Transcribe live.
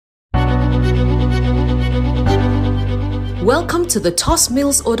Welcome to the Tos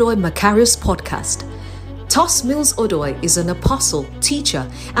Mills Odoi Macarius podcast. Tos Mills Odoi is an apostle, teacher,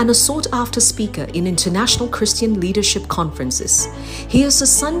 and a sought-after speaker in international Christian leadership conferences. He is the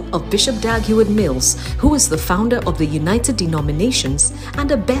son of Bishop Dag Heward-Mills, who is the founder of the United Denominations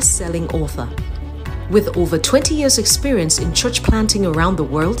and a best-selling author. With over 20 years' experience in church planting around the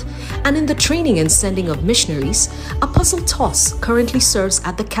world and in the training and sending of missionaries, Apostle Tos currently serves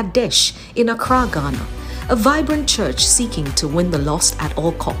at the Kadesh in Accra, Ghana, a vibrant church seeking to win the lost at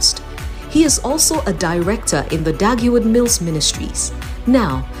all cost. He is also a director in the Dag Heward-Mills Ministries.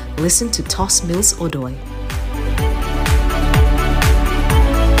 Now, listen to Tos Mills Odoi.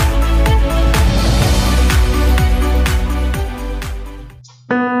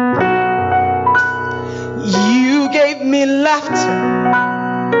 You gave me laughter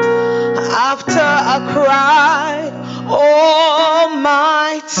after I cried all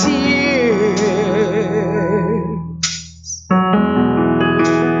my tears.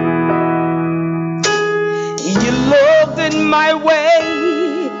 You loved in my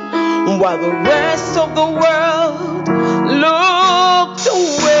way while the rest of the world looked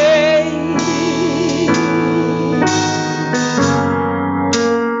away.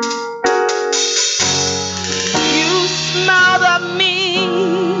 You smiled at me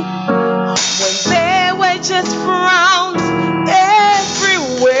when there were just frowns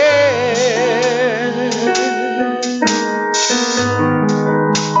everywhere.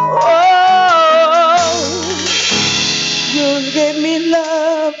 You gave me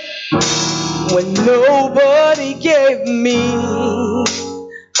love when nobody gave me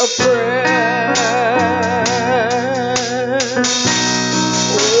a prayer.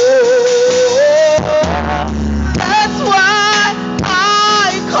 That's why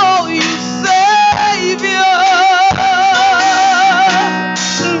I call you Savior.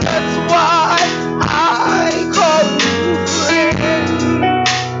 That's why I call you friend.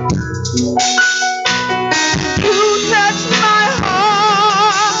 You touch my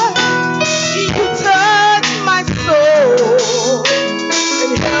heart, you touch my soul,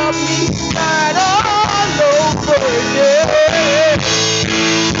 and help me start all over again.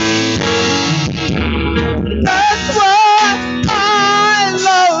 That's why I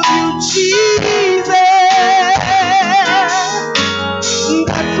love you, Jesus.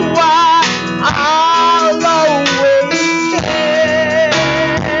 That's why I'll always care.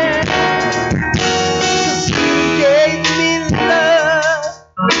 You gave me love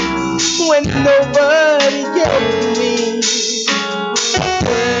when nobody gave me a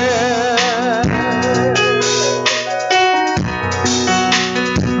prayer.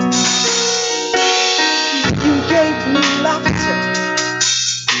 You gave me laughter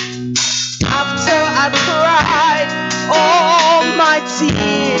after I cried all my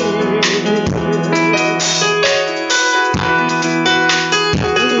tears.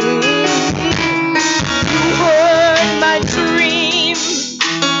 You heard my dreams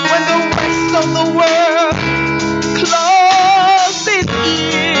when the rest of the world closed its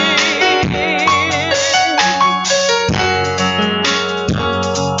ears.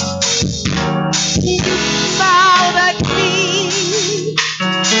 You smiled at me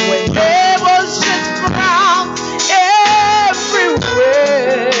when there was just frowns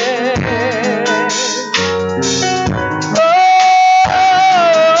everywhere.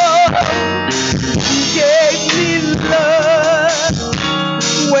 You gave me love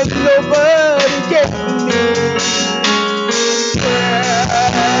when nobody gave me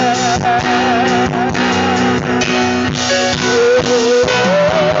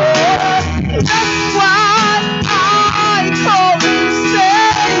That's why I call you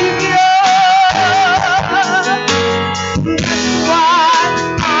Savior. That's why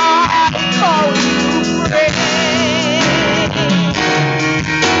I call you friend.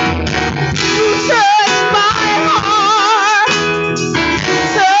 You touch my heart, you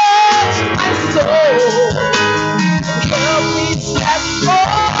touch my soul, help me start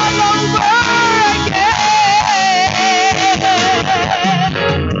all over again.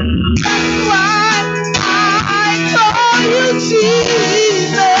 That's why I call you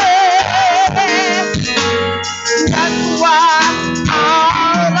Jesus. That's why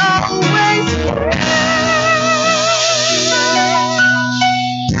I'll always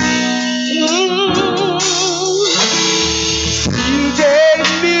You gave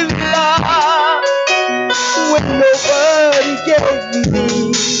me love when nobody gave me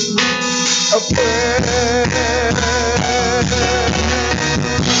a prayer.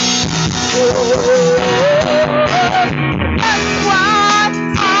 That's why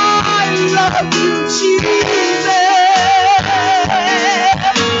I love you, Jesus.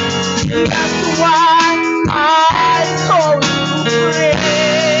 That's why I call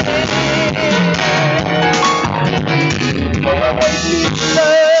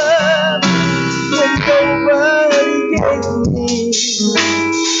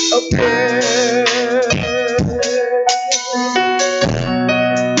a prayer.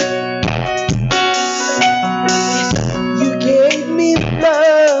 You gave me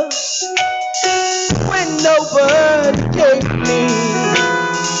love when nobody gave me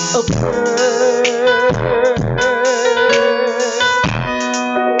a prayer.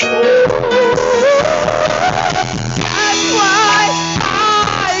 That's why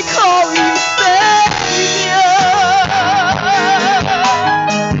I call you Savior.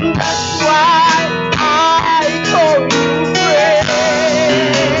 That's why I call you friend.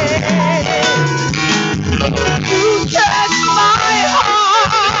 You touch my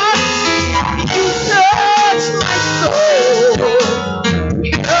heart. You touch my soul.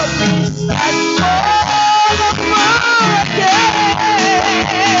 Help me stand for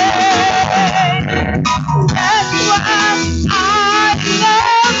again. That's why I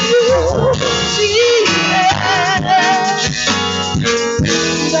love you, Jesus.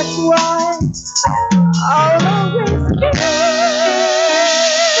 That's why I'll always care.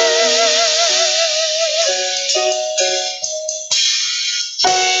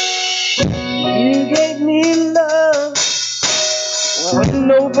 You gave me love when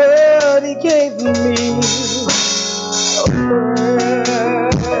nobody gave me a word.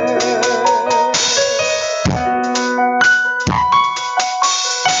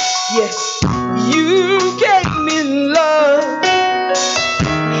 Yes, you gave me love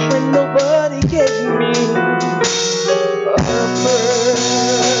when nobody gave me a word.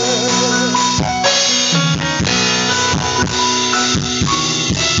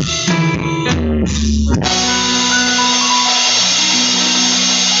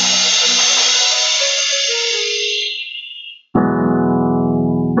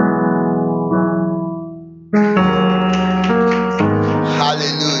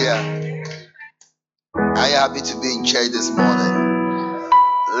 Hallelujah. Are you happy to be in church this morning?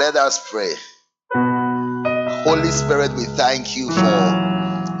 Let us pray. Holy Spirit, we thank you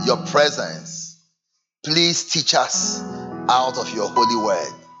for your presence. Please teach us out of your holy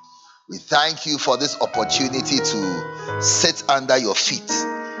word. We thank you for this opportunity to sit under your feet.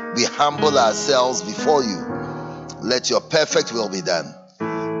 We humble ourselves before you. Let your perfect will be done.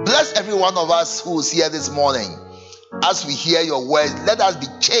 Bless every one of us who is here this morning. As we hear your words, let us be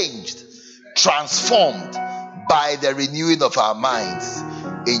changed, transformed by the renewing of our minds.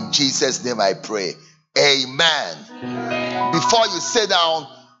 In Jesus' name I pray. Amen. Before you sit down,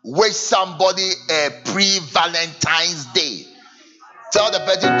 wish somebody a pre-Valentine's Day. Tell the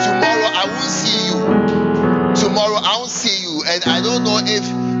person, tomorrow I won't see you. Tomorrow I won't see you. And I don't know if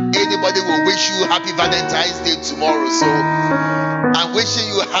anybody will wish you happy Valentine's Day tomorrow. So I'm wishing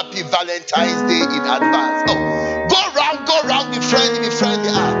you happy Valentine's Day in advance. Oh, go round, be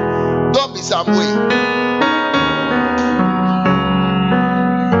friendly. Don't be some way.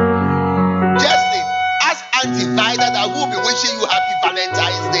 Justin, ask Auntie Vida that we'll be wishing you happy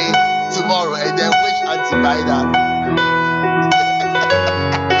Valentine's Day tomorrow, and then wish Auntie Vida.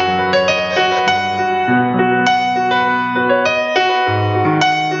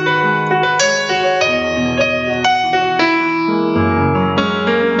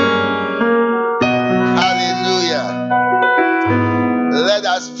 Let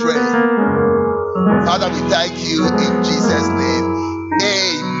us pray. Father, we thank you in Jesus' name.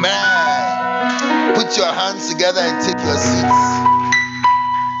 Amen. Put your hands together and take your seats.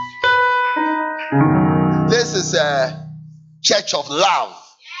 This is a church of love.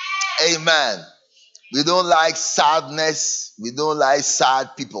 Amen. We don't like sadness. We don't like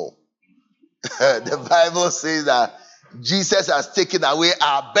sad people. The Bible says that Jesus has taken away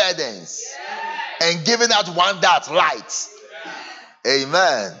our burdens and given us one that's light.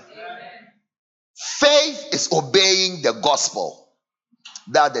 Amen. Faith is obeying the gospel.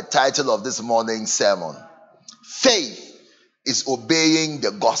 That's the title of this morning's sermon. Faith is obeying the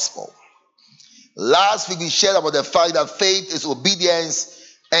gospel. Last week we shared about the fact that faith is obedience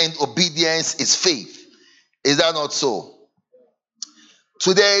and obedience is faith. Is that not so?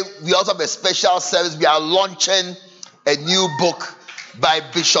 Today we also have a special service. We are launching a new book by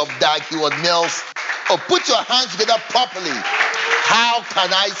Bishop Dag Heward-Mills. Oh, put your hands together properly. How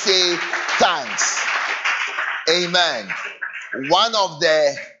can I say thanks? Amen. One of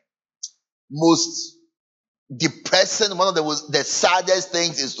the most depressing, one of the saddest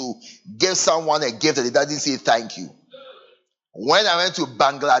things is to give someone a gift and it doesn't say thank you. When I went to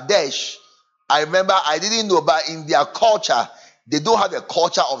Bangladesh, I remember I didn't know, but in their culture, they don't have a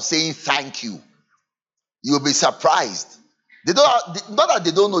culture of saying thank you. You'll be surprised. They don't. Not that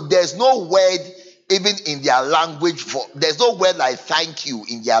they don't know. There's no word even in their language there's no word like thank you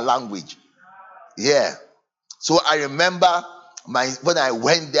in their language. Yeah. So I remember when I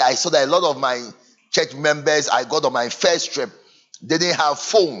went there, I saw that a lot of my church members I got on my first trip, they didn't have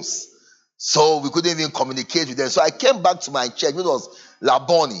phones. So we couldn't even communicate with them. So I came back to my church, which was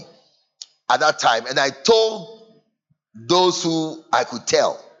Laboni at that time. And I told those who I could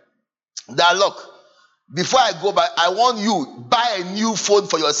tell that, look, before I go back, I want you buy a new phone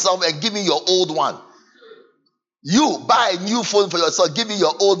for yourself and give me your old one. You buy a new phone for yourself, give me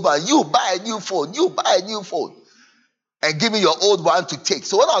your old one. You buy a new phone. You buy a new phone and give me your old one to take.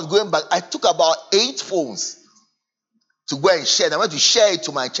 So when I was going back, I took about 8 phones to go and share. And I went to share it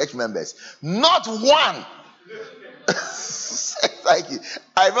to my church members. Not one. Thank you.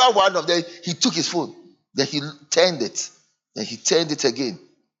 I remember one of them, he took his phone. Then he turned it. Then he turned it again.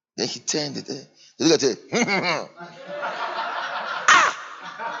 Then he turned it. They look at it.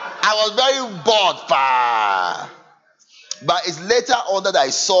 I was very bored. But it's later on that I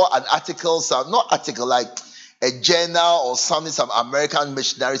saw an article, not article, like a journal or something, some American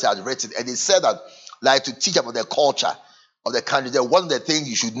missionaries had written, and they said that, like, to teach about the culture of the country, that one of the things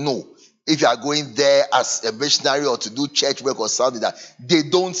you should know if you are going there as a missionary or to do church work or something, that they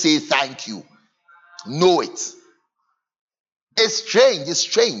don't say thank you. Know it. It's strange. It's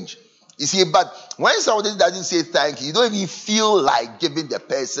strange. You see, but when somebody doesn't say thank you, you don't even feel like giving the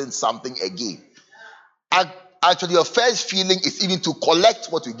person something again. Actually, your first feeling is even to collect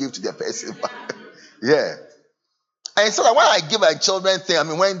what you give to the person. Yeah. And so that when I give my children things, I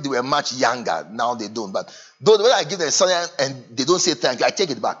mean, when they were much younger, now they don't. But when I give them something and they don't say thank you, I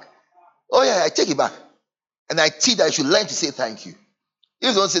take it back. Oh yeah, I take it back. And I teach that you should learn to say thank you. If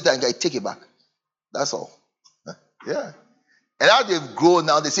you don't say thank you, I take it back. That's all. Yeah. And now they've grown,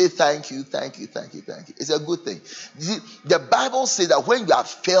 now they say thank you, thank you, thank you, thank you. It's a good thing. You see, the Bible says that when you are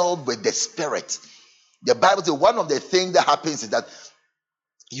filled with the Spirit, the Bible says one of the things that happens is that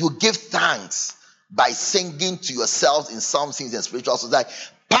you give thanks by singing to yourselves in some things and spiritual songs. Like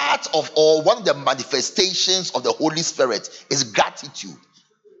part of, or one of the manifestations of the Holy Spirit is gratitude.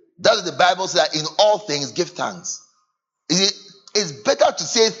 That's what the Bible says, that in all things give thanks. It's better to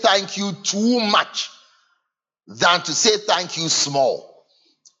say thank you too much than to say thank you small.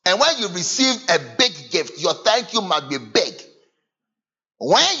 And when you receive a big gift, your thank you must be big.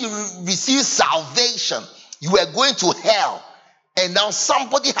 When you receive salvation, you were going to hell, and now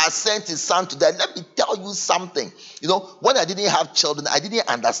somebody has sent his son to die. Let me tell you something. You know, when I didn't have children, I didn't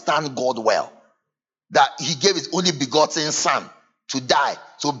understand God well. That he gave his only begotten son to die.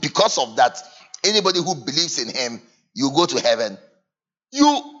 So because of that, anybody who believes in him, you go to heaven.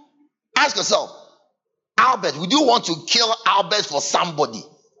 You ask yourself, Albert, would you want to kill Albert for somebody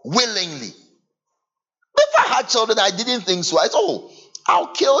willingly? If I had children, I didn't think so. I thought, oh, I'll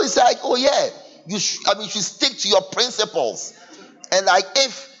kill. It's like, oh yeah, you should stick to your principles. And like,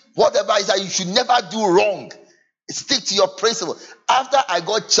 if whatever is that, you should never do wrong. Stick to your principles. After I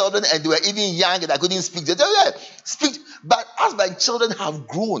got children and they were even young and I couldn't speak, they said, oh yeah, speak. But as my children have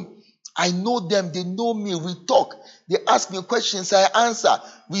grown, I know them, they know me, we talk. They ask me questions, I answer.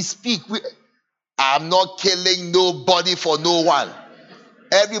 We speak. I'm not killing nobody for no one.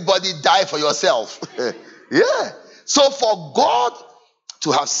 Everybody die for yourself. Yeah. So for God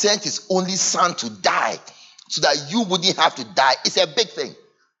to have sent his only son to die so that you wouldn't have to die, it's a big thing.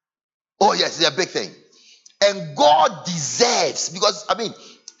 Oh yes, it's a big thing. And God deserves, because I mean,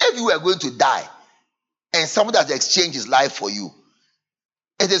 if you were going to die and someone has exchanged his life for you,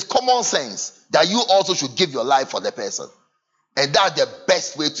 it is common sense that you also should give your life for the person. And that's the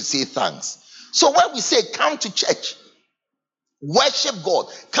best way to say thanks. So when we say come to church, worship God,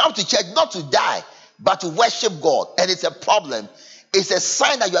 come to church not to die, but to worship God, and it's a problem, it's a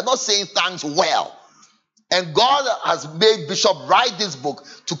sign that you are not saying thanks well. And God has made Bishop write this book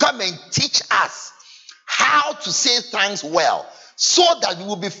to come and teach us how to say thanks well, so that we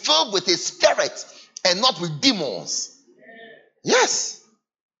will be filled with his spirit and not with demons. Yes.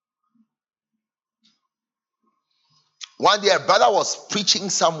 One day a brother was preaching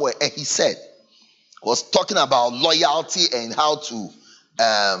somewhere and he said, was talking about loyalty and how to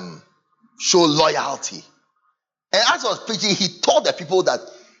show loyalty. And as he was preaching, he told the people that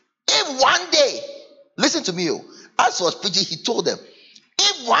if one day, listen to me, as he was preaching, he told them,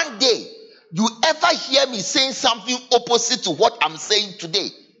 if one day you ever hear me saying something opposite to what I'm saying today,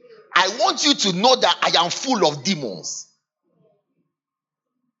 I want you to know that I am full of demons.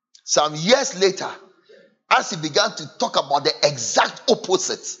 Some years later, as he began to talk about the exact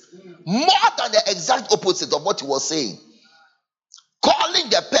opposite, more than the exact opposite of what he was saying, calling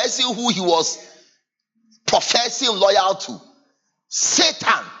the person who he was professing loyal to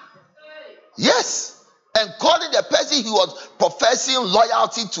Satan. Yes. And calling the person he was professing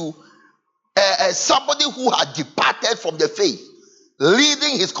loyalty to somebody who had departed from the faith.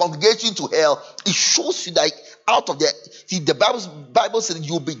 leading his congregation to hell, it shows you that out of the Bible says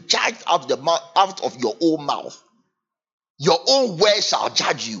you'll be judged out of your own mouth. Your own words shall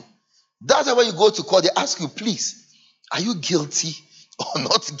judge you. That's why when you go to court, they ask you, please, are you guilty or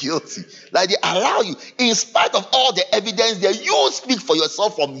not guilty? Like they allow you, in spite of all the evidence there, you speak for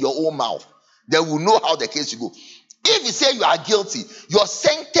yourself from your own mouth. They will know how the case will go. If you say you are guilty, your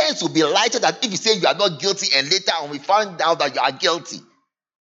sentence will be lighter than if you say you are not guilty and later on we find out that you are guilty.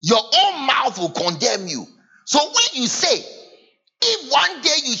 Your own mouth will condemn you. So when you say, if one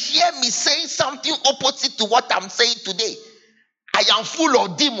day you hear me saying something opposite to what I'm saying today, I am full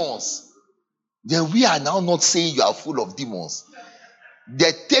of demons, then we are now not saying you are full of demons.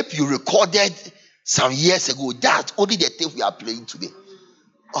 The tape you recorded some years ago, that's only the tape we are playing today.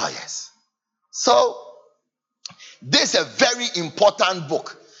 Oh yes. So this is a very important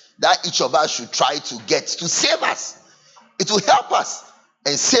book that each of us should try to get to save us. It will help us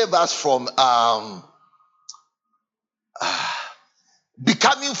and save us from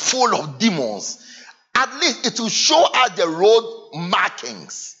becoming full of demons. At least it will show us the road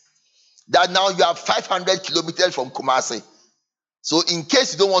markings. That now you are 500 kilometers from Kumasi. So in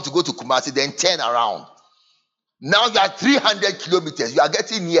case you don't want to go to Kumasi, then turn around. Now you are 300 kilometers. You are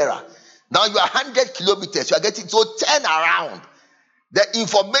getting nearer. Now you are 100 kilometers. You are getting, so turn around. The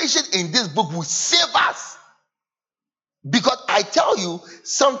information in this book will save us. Because I tell you,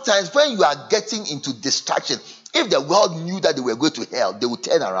 sometimes when you are getting into distraction, if the world knew that they were going to hell, they would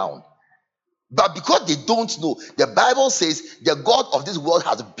turn around. But because they don't know, the Bible says the God of this world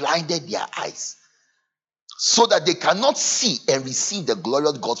has blinded their eyes so that they cannot see and receive the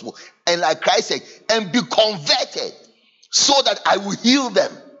glorious gospel. And like Christ said, and be converted so that I will heal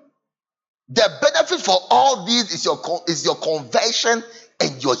them. The benefit for all these is your conversion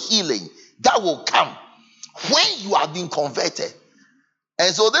and your healing. That will come when you are being converted.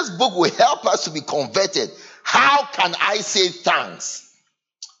 And so this book will help us to be converted. How can I say thanks?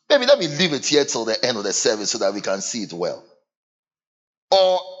 Maybe let me leave it here till the end of the service so that we can see it well.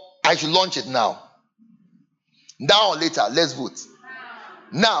 Or I should launch it now. Now or later, let's vote.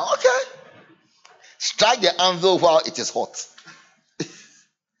 Now, okay. Strike the anvil while it is hot.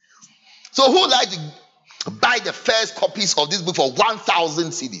 So who would like to buy the first copies of this book for 1,000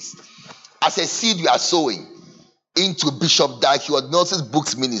 cedis as a seed you are sowing into Bishop Dag Heward-Mills'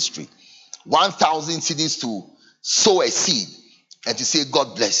 books ministry? 1,000 cedis to sow a seed and to say,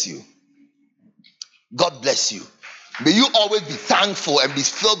 God bless you. God bless you. May you always be thankful and be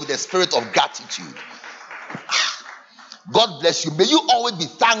filled with the spirit of gratitude. God bless you. May you always be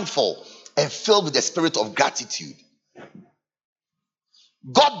thankful and filled with the spirit of gratitude.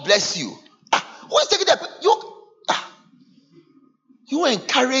 God bless you. Who is taking that? You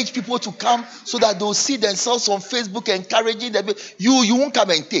encourage people to come so that they'll see themselves on Facebook encouraging them. You won't come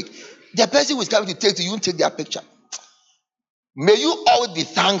and take. The person who is coming to take you won't take their picture. May you always be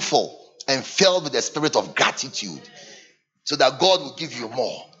thankful and filled with the spirit of gratitude so that God will give you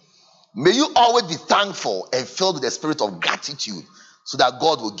more. May you always be thankful and filled with the spirit of gratitude so that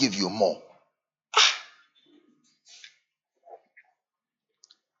God will give you more.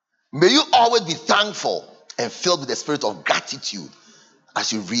 May you always be thankful and filled with the spirit of gratitude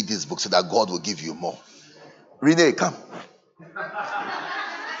as you read this book so that God will give you more. Renee, come.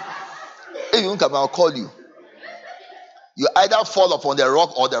 If you don't come, I'll call you. You either fall upon the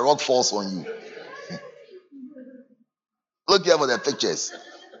rock or the rock falls on you. Look here for the pictures.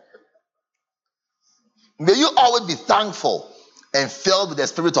 May you always be thankful and filled with the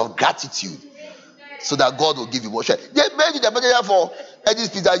spirit of gratitude so that God will give you more. Maybe the better for Eddie's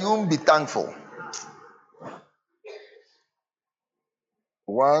Peter, you won't be thankful.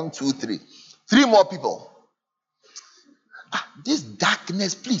 1, 2, 3. 3 more people. This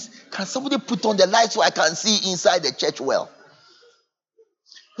darkness, please. Can somebody put on the light so I can see inside the church well?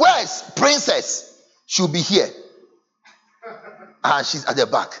 Where is Princess? She'll be here. She's at the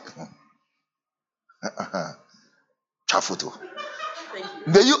back. Chafuto.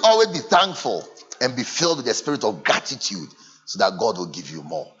 May you always be thankful and be filled with the spirit of gratitude so that God will give you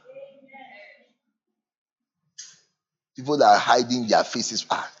more. People that are hiding their faces.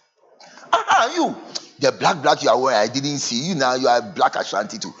 You. The black you are wearing, I didn't see. You now, you are black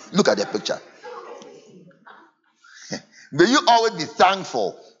Ashanti too. Look at the picture. May you always be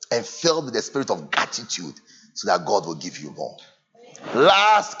thankful and filled with the spirit of gratitude so that God will give you more.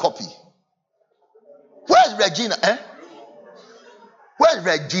 Last copy. Where's Regina? Where's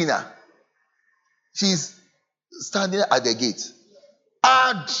Regina? She's standing at the gate.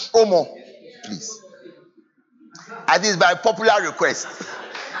 Add Omo, please. And this is by popular request.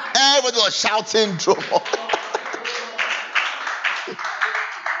 Everybody was shouting Dromo.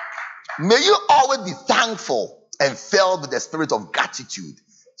 May you always be thankful and filled with the spirit of gratitude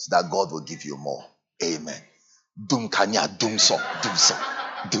so that God will give you more. Amen. Doom kanya, doom so, so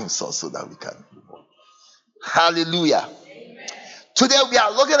that we can do more. Hallelujah. Today we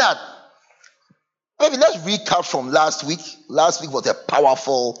are looking at, maybe let's recap from last week. Last week was a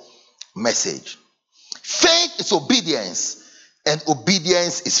powerful message. Faith is obedience, and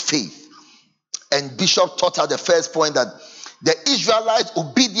obedience is faith. And Bishop taught us the first point that the Israelites'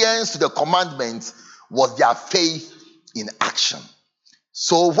 obedience to the commandments was their faith in action.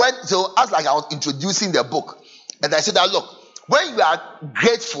 So as like I was introducing the book, and I said that look, when you are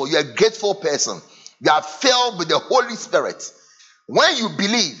grateful, you're a grateful person. You are filled with the Holy Spirit. When you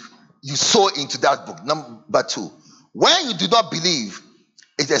believe, you sow into that book. Number 2, when you do not believe,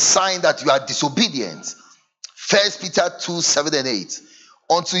 it's a sign that you are disobedient. 1 Peter 2, 7 and 8.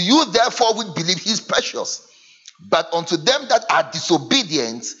 Unto you, therefore, we believe he is precious. But unto them that are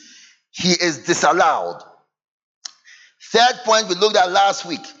disobedient, he is disallowed. Third point we looked at last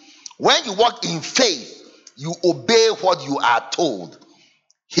week. When you walk in faith, you obey what you are told.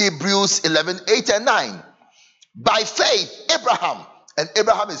 Hebrews 11, 8 and 9. By faith, Abraham, and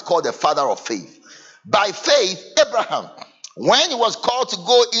Abraham is called the father of faith. By faith, Abraham, when he was called to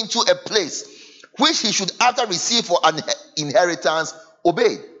go into a place which he should after receive for an inheritance,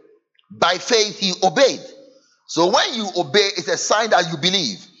 obeyed. By faith, he obeyed. So when you obey, it's a sign that you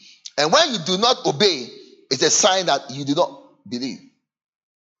believe. And when you do not obey, it's a sign that you do not believe.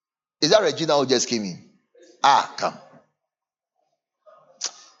 Is that Regina who just came in? Come.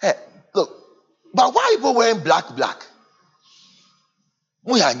 Hey, look. But why are people wearing black?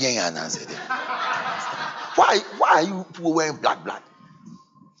 Why are you people wearing black?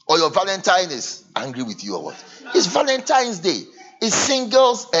 Or your Valentine is angry with you or what? It's Valentine's Day. It's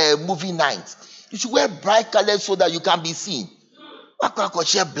singles movie night. You should wear bright colors so that you can be seen.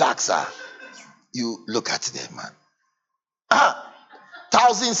 Black, sir. You look at them, man.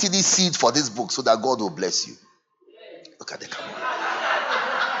 1,000 CD seed for this book so that God will bless you. Look at the camera.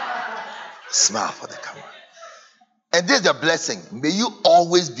 Smile for the camera. And this is the blessing. May you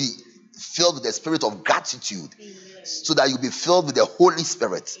always be filled with the spirit of gratitude so that you'll be filled with the Holy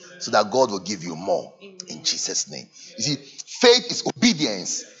Spirit so that God will give you more in Jesus' name. You see, faith is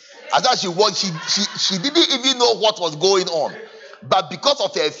obedience. As she walked, she didn't even know what was going on. But because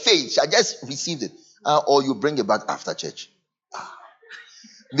of her faith, she just received it. Or you bring it back after church.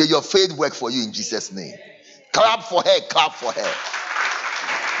 May your faith work for you in Jesus' name. Clap for her, clap for her.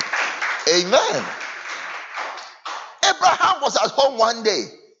 Amen. Abraham was at home one day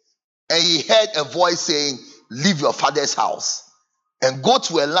and he heard a voice saying, leave your father's house and go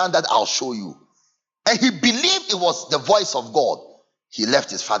to a land that I'll show you. And he believed it was the voice of God. He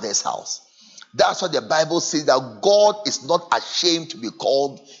left his father's house. That's what the Bible says, that God is not ashamed to be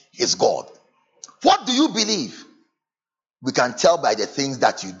called his God. What do you believe? We can tell by the things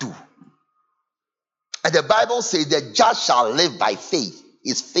that you do. And the Bible says the just shall live by faith.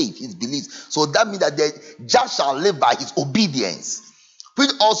 His faith, his beliefs. So that means that the just shall live by his obedience.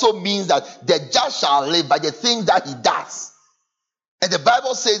 Which also means that the just shall live by the things that he does. And the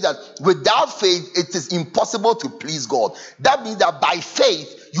Bible says that without faith, it is impossible to please God. That means that by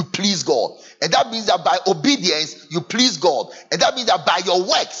faith, you please God. And that means that by obedience, you please God. And that means that by your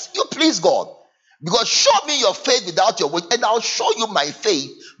works, you please God. Because show me your faith without your works, and I'll show you my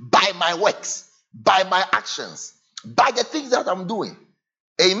faith by my works, by my actions, by the things that I'm doing.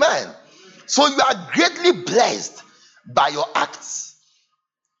 Amen. So you are greatly blessed by your acts.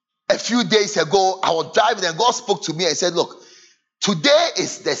 A few days ago, I was driving and God spoke to me and said, look, today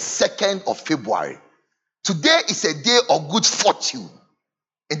is the 2nd of February. Today is a day of good fortune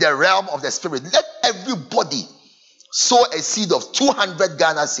in the realm of the spirit. Let everybody sow a seed of 200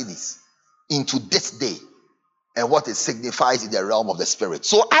 Ghana cedis into this day and what it signifies in the realm of the spirit.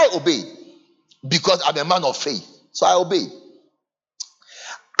 So I obeyed because I'm a man of faith. So I obeyed.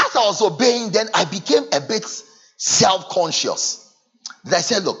 As I was obeying, then I became a bit self-conscious. Then I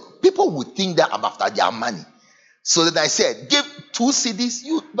said, look, people would think that I'm after their money. So then I said, give 2 CDs,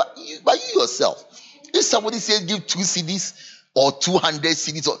 but you yourself. If somebody says give 2 CDs or 200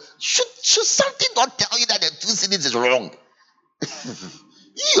 CDs, or should something not tell you that the 2 CDs is wrong?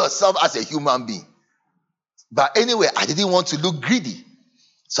 You yourself as a human being. But anyway, I didn't want to look greedy.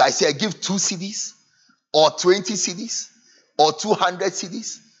 So I said, give 2 CDs or 20 CDs or 200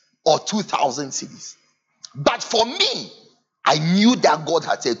 CDs or 2,000 CDs. But for me, I knew that God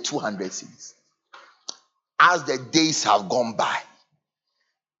had said 200 CDs. As the days have gone by,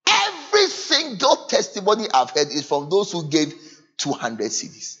 every single testimony I've heard is from those who gave 200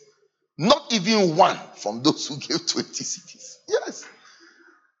 CDs. Not even one from those who gave 20 CDs. Yes.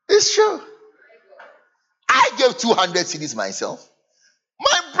 It's true. I gave 200 CDs myself.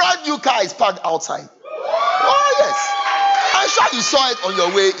 My brand new car is parked outside. Oh, yes. I'm sure you saw it on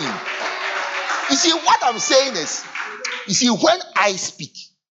your way in. You see, what I'm saying is, you see, when I speak,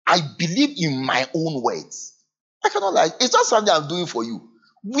 I believe in my own words. I cannot lie. It's not something I'm doing for you.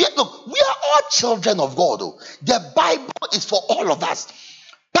 We are all children of God. Oh. The Bible is for all of us.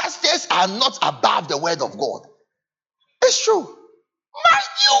 Pastors are not above the word of God. It's true. My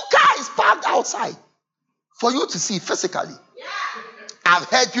new car is parked outside for you to see physically. I've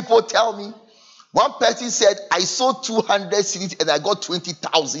heard people tell me, one person said, I sold 200 CDs and I got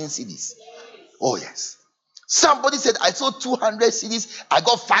 20,000 CDs. Oh, yes. Somebody said, I sold 200 CDs, I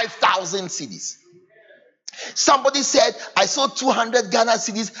got 5,000 CDs. Somebody said, I sold 200 Ghana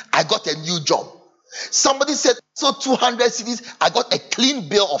CDs, I got a new job. Somebody said, I sold 200 CDs, I got a clean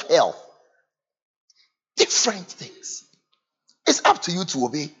bill of health. Different things. It's up to you to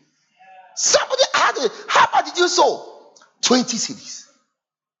obey. Somebody asked, how much did you sow? 20 CDs.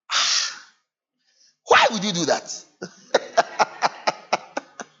 Why would you do that?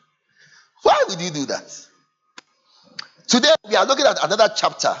 Why would you do that? Today we are looking at another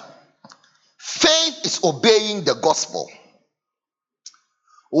chapter. Faith is obeying the gospel.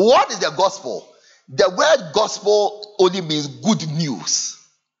 What is the gospel? The word gospel only means good news.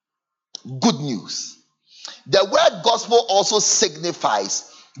 Good news. The word gospel also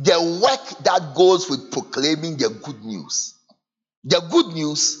signifies the work that goes with proclaiming the good news. The good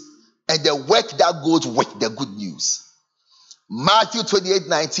news and the work that goes with the good news. Matthew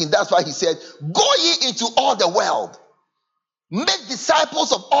 28:19, that's why he said, go ye into all the world, make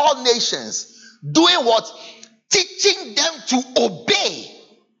disciples of all nations, doing what? Teaching them to obey.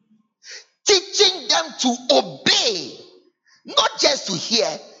 Teaching them to obey. Not just to hear.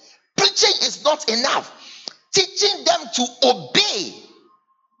 Preaching is not enough. Teaching them to obey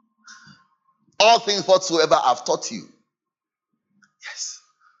all things whatsoever I've taught you. Yes.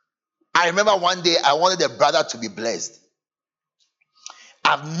 I remember one day I wanted a brother to be blessed.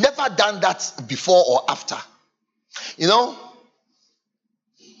 I've never done that before or after. You know,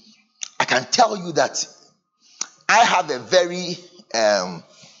 I can tell you that I have a very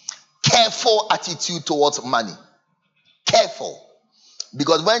careful attitude towards money. Careful.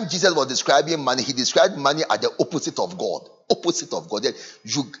 Because when Jesus was describing money, he described money as the opposite of God. Opposite of God.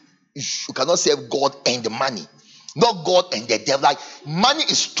 You cannot serve God and the money. Not God and the devil. Like, money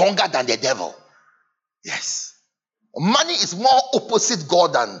is stronger than the devil. Yes. Money is more opposite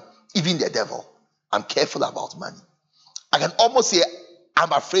God than even the devil. I'm careful about money. I can almost say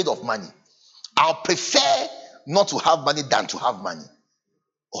I'm afraid of money. I'll prefer not to have money than to have money.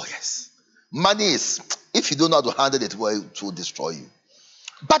 Oh, yes. Money is, if you don't know how to handle it well, it will destroy you.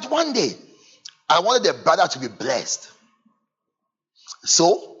 But one day, I wanted the brother to be blessed.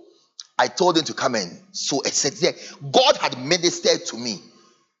 So, I told him to come and sow a seed. God had ministered to me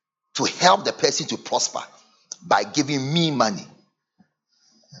to help the person to prosper by giving me money.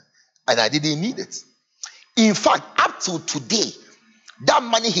 And I didn't need it. In fact, up to today, that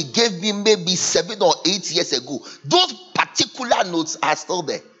money he gave me maybe 7 or 8 years ago, those particular notes are still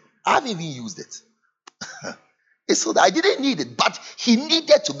there. I haven't even used it. It's so that I didn't need it, but he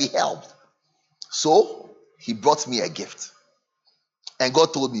needed to be helped. So he brought me a gift. And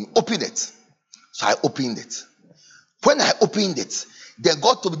God told me, open it. So I opened it. When I opened it, then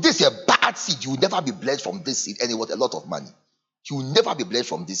God told me, this is a bad seed. You will never be blessed from this seed. And it was a lot of money. You will never be blessed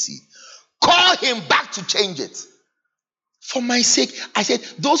from this seed. Call him back to change it. For my sake, I said,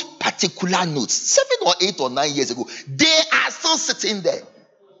 those particular notes, 7 or 8 or 9 years ago, they are still sitting there.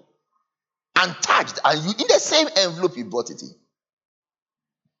 Untouched. And in the same envelope you brought it in.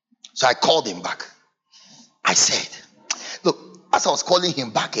 So I called him back. I said, look, as I was calling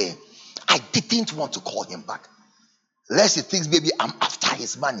him back, I didn't want to call him back. Lest he thinks maybe I'm after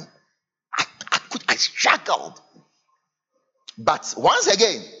his money. I struggled. But once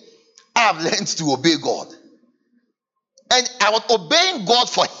again, I have learned to obey God. And I was obeying God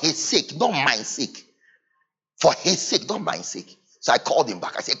for his sake, not my sake. For his sake, not my sake. So I called him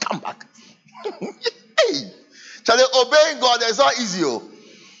back. I said, come back. Hey, Charlie, obeying God is not easy.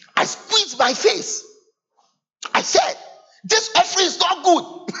 I squeezed my face. I said, this offering is not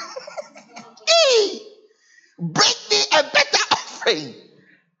good. Hey, bring me a better offering.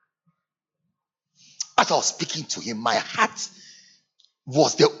 As I was speaking to him, my heart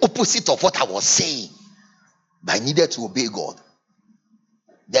was the opposite of what I was saying. But I needed to obey God.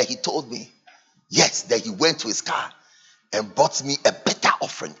 Then he told me, yes. Then he went to his car and bought me a better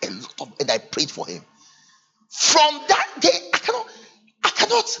offering, and I prayed for him. From that day, I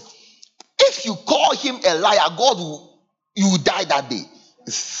cannot. If you call him a liar, God will, you will die that day.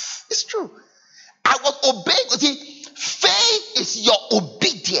 It's true. I was obeying. You see, faith is your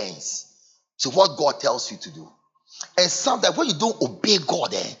obedience to what God tells you to do. And sometimes when you don't obey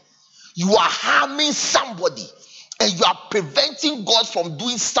God, you are harming somebody. And you are preventing God from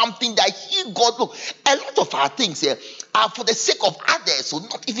doing something that God, look, a lot of our things here are for the sake of others, so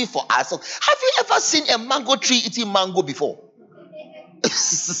not even for ourselves. Have you ever seen a mango tree eating mango before?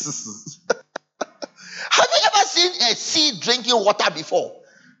 Have you ever seen a seed drinking water before?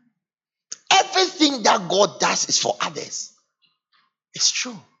 Everything that God does is for others. It's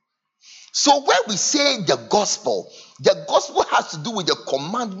true. So when we say the gospel has to do with the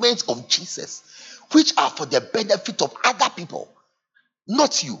commandments of Jesus, which are for the benefit of other people,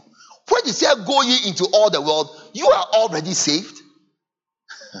 not you. When you say go ye into all the world, you are already saved.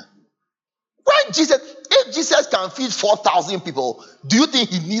 If Jesus can feed 4,000 people, do you think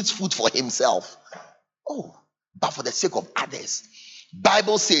he needs food for himself? Oh, but for the sake of others.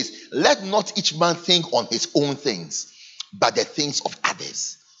 Bible says, let not each man think on his own things, but the things of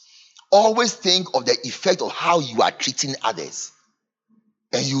others. Always think of the effect of how you are treating others,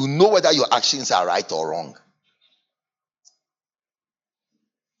 and you know whether your actions are right or wrong.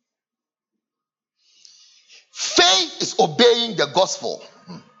 Faith is obeying the gospel.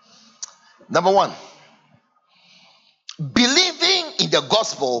 Number one, believing in the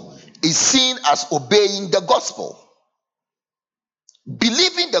gospel is seen as obeying the gospel.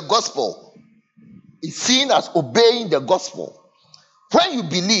 Believing the gospel is seen as obeying the gospel. When you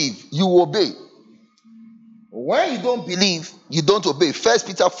believe, you obey. When you don't believe, you don't obey. 1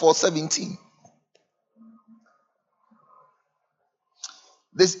 Peter 4:17.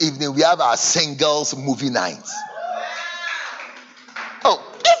 This evening we have our singles movie night. Oh,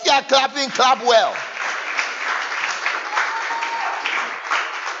 if you are clapping, clap well.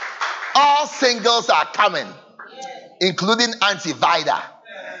 All singles are coming, including Auntie Vida.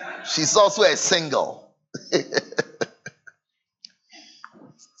 She's also a single.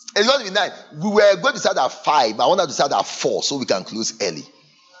 It's going to be nice. We were going to start at 5, but I wanted to start at 4 so we can close early.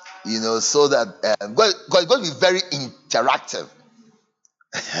 So that it's going to be very interactive.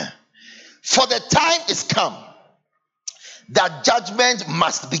 For the time is come that judgment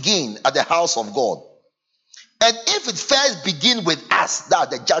must begin at the house of God. And if it first begin with us,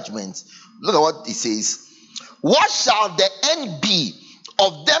 that the judgment, look at what it says. What shall the end be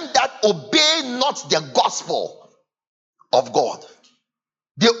of them that obey not the gospel of God?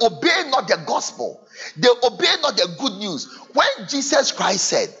 They obey not the gospel. They obey not the good news. When Jesus Christ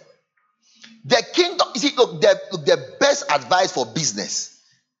said, the kingdom, you see, look, the best advice for business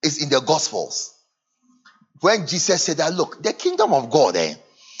is in the gospels. When Jesus said that, look, the kingdom of God,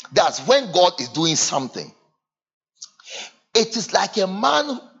 that's when God is doing something. It is like a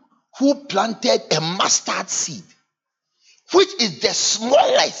man who planted a mustard seed, which is the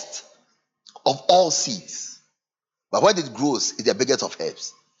smallest of all seeds. But when it grows, it's the biggest of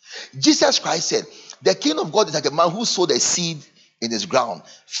herbs. Jesus Christ said, the kingdom of God is like a man who sowed a seed in his ground.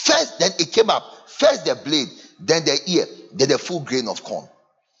 First, then it came up. First the blade, then the ear, then the full grain of corn.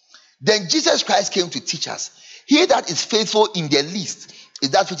 Then Jesus Christ came to teach us. He that is faithful in the least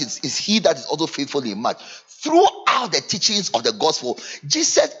is that which is he that is also faithful in much. Throughout the teachings of the gospel,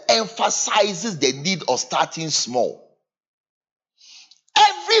 Jesus emphasizes the need of starting small.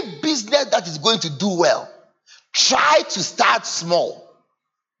 Every business that is going to do well, try to start small.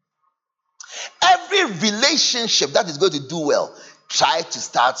 Every relationship that is going to do well, try to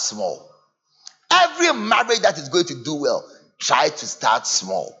start small. Every marriage that is going to do well, try to start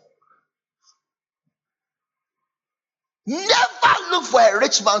small. Never look for a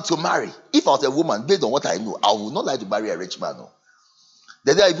rich man to marry. If I was a woman, based on what I know, I would not like to marry a rich man. No.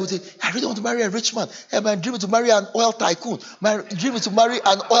 The day people say, I really want to marry a rich man. Hey, my dream is to marry an oil tycoon. My dream is to marry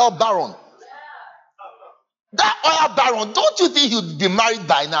an oil baron. That oil baron, don't you think he'd be married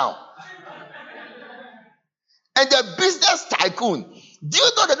by now? And the business tycoon, do you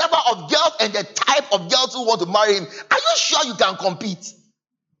know the number of girls and the type of girls who want to marry him? Are you sure you can compete?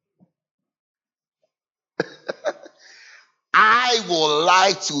 I would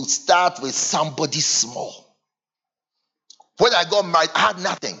like to start with somebody small. When I got married, I had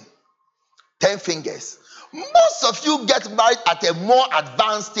nothing. 10 fingers. Most of you get married at a more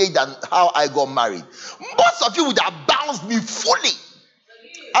advanced stage than how I got married. Most of you would have bounced me fully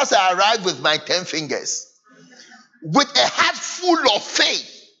as I arrived with my 10 fingers. With a heart full of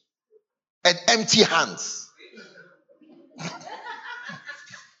faith and empty hands.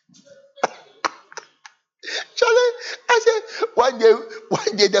 Charlie, I said, one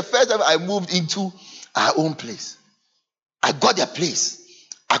day, the first time I moved into our own place, I got a place.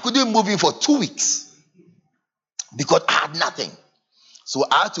 I couldn't move in for 2 weeks because I had nothing. So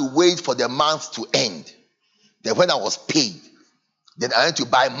I had to wait for the month to end. Then when I was paid, then I went to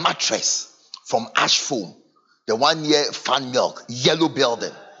buy mattress from Ash Foam, the one near Fan Milk, yellow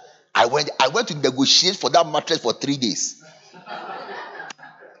building. I went to negotiate for that mattress for 3 days.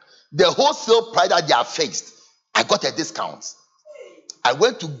 The wholesale price that they are fixed, I got a discount. I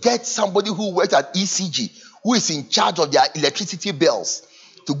went to get somebody who works at ECG, who is in charge of their electricity bills,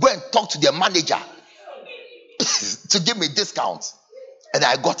 to go and talk to their manager to give me a discount. And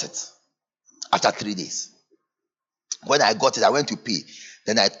I got it after 3 days. When I got it, I went to pay.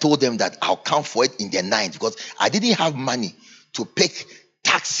 Then I told them that I'll come for it in the night because I didn't have money to pick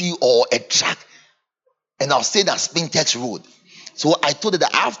taxi or a truck. And I was staying at Spintex Road. So I told them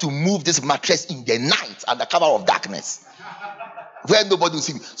that I have to move this mattress in the night under cover of darkness, where nobody will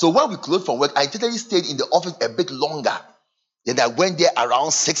see me. So when we closed from work, I literally stayed in the office a bit longer. Then I went there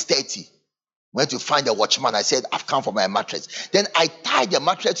around 6:30. Went to find the watchman. I said, I've come for my mattress. Then I tied the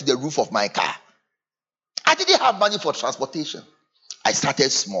mattress to the roof of my car. I didn't have money for transportation. I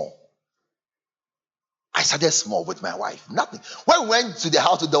started small. With my wife. Nothing. When we went to the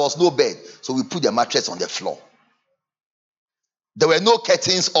house, there was no bed. So we put the mattress on the floor. There were no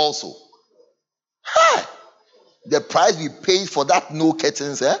curtains also. Hey, the price we paid for that no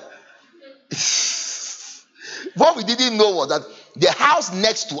curtains, What we didn't know was that the house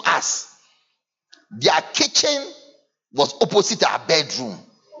next to us, their kitchen was opposite our bedroom.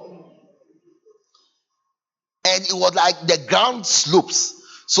 And it was like the ground slopes.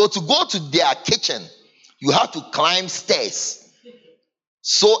 So to go to their kitchen, you have to climb stairs.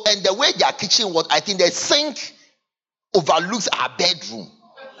 So, and the way their kitchen was, I think the sink overlooks our bedroom.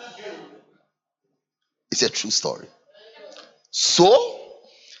 It's a true story. So,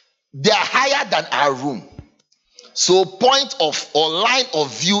 they are higher than our room. So, point of or line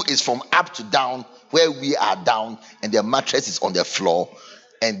of view is from up to down, where we are down, and the mattress is on the floor,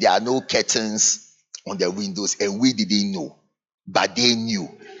 and there are no curtains on the windows, and we didn't know, but they knew.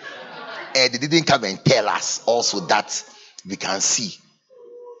 And they didn't come and tell us also that we can see.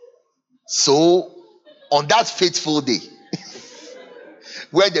 So, on that fateful day,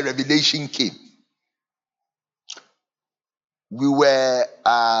 where the revelation came, we were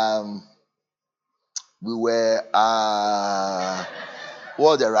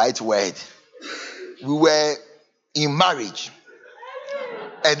what's the right word? We were in marriage,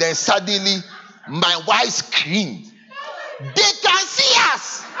 and then suddenly my wife screamed, "They can see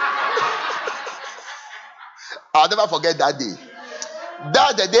us!" I'll never forget that day.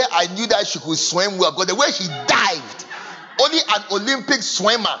 That's the day I knew that she could swim well, because the way she dived, only an Olympic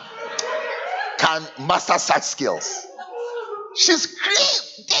swimmer can master such skills. She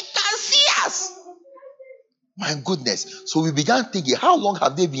screamed, "They can see us!" My goodness. So we began thinking, how long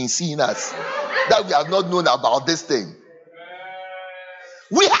have they been seeing us that we have not known about this thing?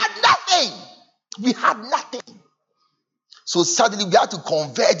 We had nothing. So suddenly we had to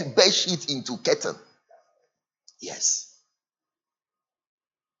convert bed sheet into curtain. Yes.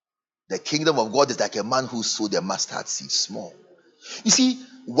 The kingdom of God is like a man who sowed a mustard seed small. You see,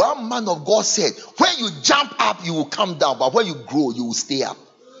 one man of God said, when you jump up, you will come down, but when you grow, you will stay up.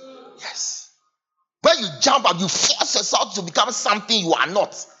 Yes. When you jump up, you force yourself to become something you are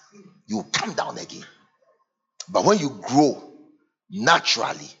not. You will come down again. But when you grow,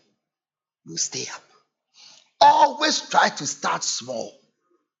 naturally, you stay up. Always try to start small.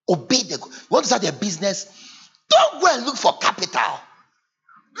 Obey the. You want to start a business? Don't go and look for capital.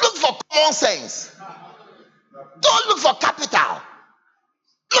 Look for common sense. Don't look for capital.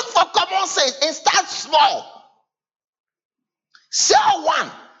 Look for common sense and start small. Sell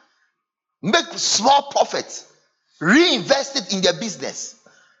one. Make small profit. Reinvest it in the business.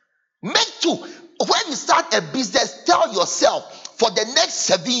 Make two. When you start a business, tell yourself, for the next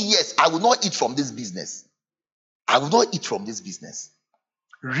 7 years, I will not eat from this business. I will not eat from this business.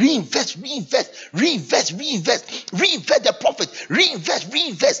 Reinvest the profit. Reinvest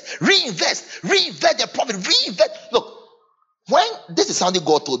the profit. Look, when this is something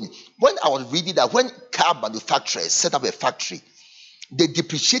God told me, when I was reading that when car manufacturers set up a factory, they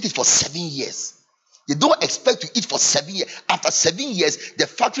depreciate it for 7 years. They don't expect to eat for 7 years. After 7 years, the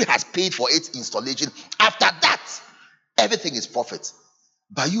factory has paid for its installation. After that, everything is profit.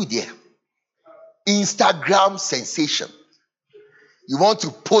 But you there, Instagram sensation. You want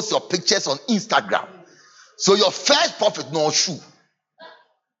to post your pictures on Instagram. So your first profit, no shoe.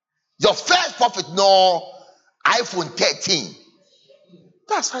 Your first profit, no iPhone 13.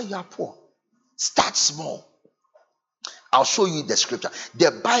 That's why you are poor. Start small. I'll show you the scripture.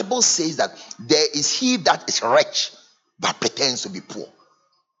 The Bible says that there is he that is rich but pretends to be poor.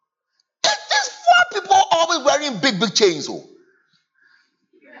 It is poor people always wearing big chains. Oh.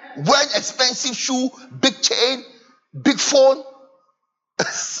 wearing expensive shoe, big chain, big phone,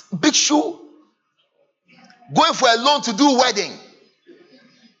 big shoe, going for a loan to do wedding.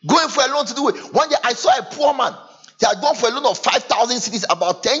 Going for a loan to do it. One day I saw a poor man. He had gone for a loan of 5,000 cedis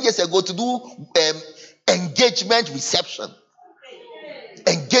about 10 years ago to do engagement reception.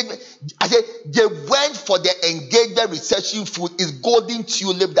 Engagement. I said they went for the engagement reception food. Is golden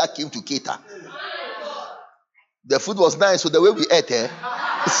tulip that came to cater. The food was nice, so the way we ate,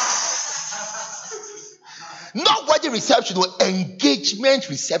 not wedding reception, or engagement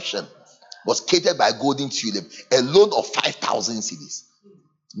reception was catered by golden tulip. A loan of 5,000 cedis,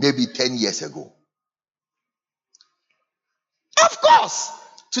 maybe 10 years ago. Of course,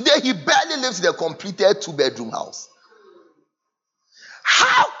 today he barely lives in a completed 2-bedroom house.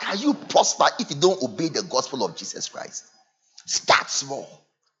 How can you prosper if you don't obey the gospel of Jesus Christ? Start small.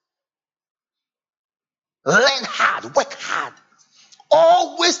 Learn hard, work hard.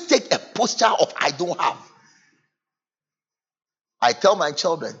 Always take a posture of I don't have. I tell my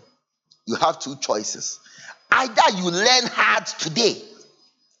children, you have two choices. Either you learn hard today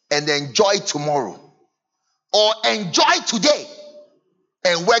and enjoy tomorrow, or enjoy today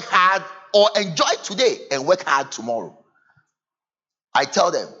and work hard, or enjoy today and work hard tomorrow. I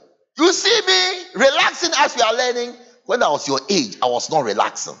tell them, you see me relaxing as we are learning. When I was your age, I was not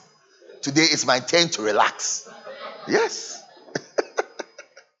relaxing. Today is my turn to relax. Yes.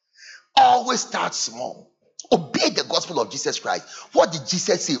 Always start small. Obey the gospel of Jesus Christ. What did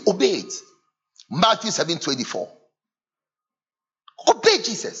Jesus say? Obey it. Matthew 7:24. Obey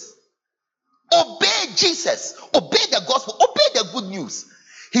Jesus. Obey Jesus. Obey the gospel. Obey the good news.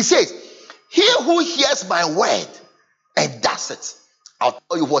 He says, he who hears my word and does it, I'll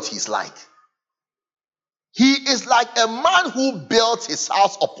tell you what he's like. He is like a man who built his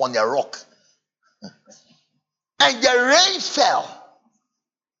house upon a rock. And the rain fell.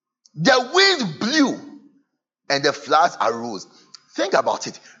 The wind blew. And the floods arose. Think about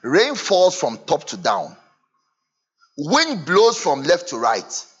it. Rain falls from top to down. Wind blows from left to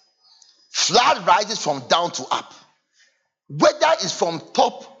right. Flood rises from down to up. Whether it's from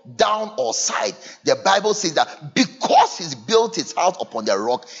top, down, or side, the Bible says that because he's built his house upon the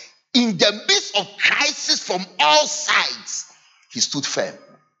rock, in the midst of crisis from all sides, he stood firm.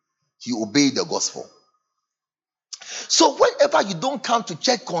 He obeyed the gospel. So whenever you don't come to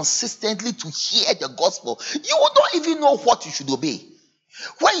church consistently to hear the gospel, you will not even know what you should obey.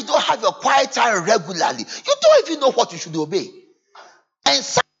 When you don't have your quiet time regularly, you don't even know what you should obey. And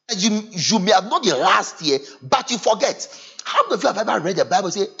sometimes you may have known it last year, but you forget. How many of you have ever read the Bible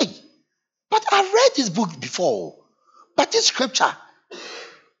and say, hey, but I read this book before, but this scripture,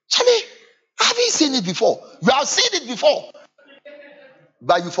 Charlie, I haven't seen it before. You have seen it before,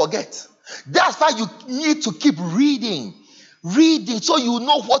 but you forget. That's why you need to keep reading so you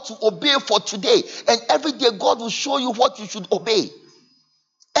know what to obey for today. And every day God will show you what you should obey.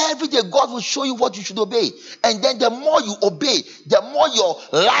 Every day God will show you what you should obey. And then the more you obey, the more your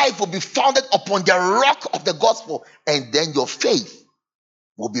life will be founded upon the rock of the gospel. And then your faith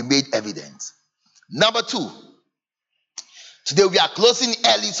will be made evident. Number 2. Today we are closing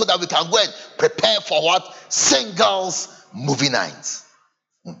early so that we can go and prepare for what? Singles movie night.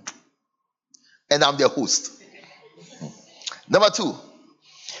 And I'm the host. Number 2.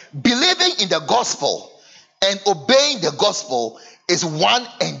 Believing in the gospel and obeying the gospel is one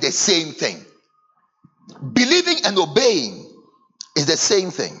and the same thing. Believing and obeying is the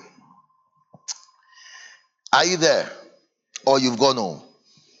same thing. Are you there? Or you've gone home?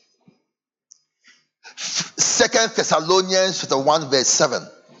 2 Thessalonians 1 verse 7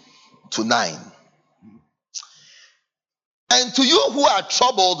 to 9. And to you who are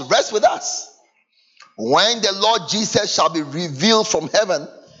troubled, rest with us. When the Lord Jesus shall be revealed from heaven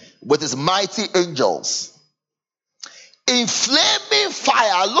with his mighty angels, in flaming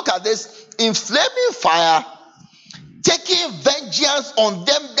fire, look at this, in flaming fire, taking vengeance on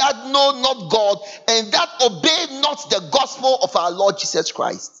them that know not God and that obey not the gospel of our Lord Jesus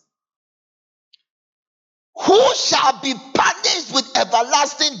Christ, who shall be punished with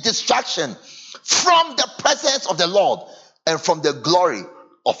everlasting destruction from the presence of the Lord and from the glory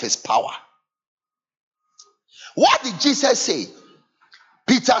of his power. What did Jesus say?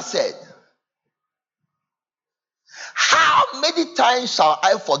 Peter said, how many times shall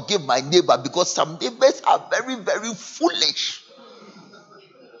I forgive my neighbor? Because some neighbors are very, very foolish.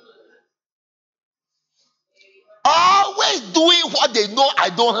 Always doing what they know I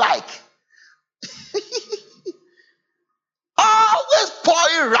don't like. Always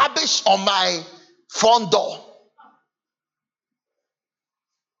pouring rubbish on my front door.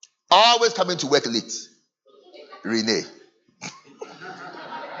 Always coming to work late. Renee.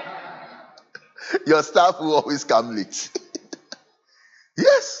 Your staff will always come late.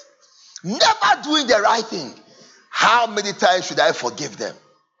 Yes. Never doing the right thing. How many times should I forgive them?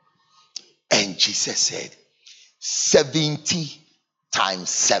 And Jesus said, 70 times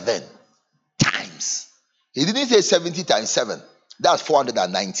 7 times. He didn't say 70 times 7. That's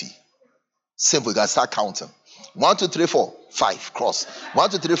 490. Simple. You can start counting. 1, 2, 3, 4, 5, cross. 1,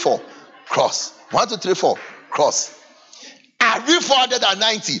 2, 3, 4, cross. 1, 2, 3, 4, cross. I read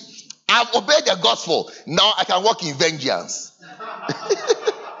 490. I've obeyed the gospel. Now I can walk in vengeance.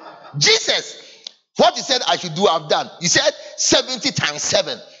 Jesus, what he said I should do, I've done. He said 70 times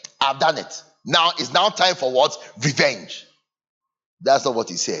 7. I've done it. Now it's now time for what? Revenge. That's not what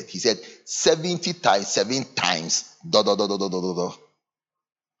he said. He said 70 times 7 times.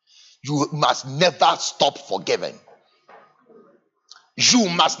 You must never stop forgiving. You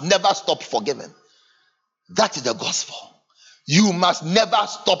must never stop forgiving. That is the gospel. You must never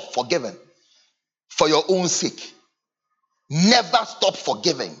stop forgiving for your own sake. Never stop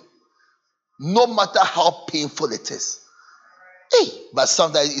forgiving, no matter how painful it is. But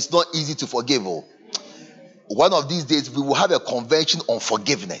sometimes it's not easy to forgive. One of these days, we will have a convention on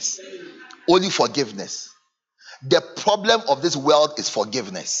forgiveness. Only forgiveness. The problem of this world is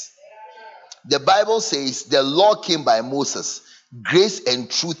forgiveness. The Bible says the law came by Moses. Grace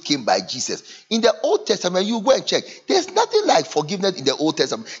and truth came by Jesus. In the Old Testament, you go and check. There's nothing like forgiveness in the Old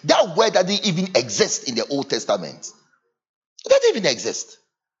Testament. That word doesn't even exist in the Old Testament. It doesn't even exist.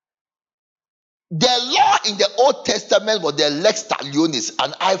 The law in the Old Testament was the lex talionis,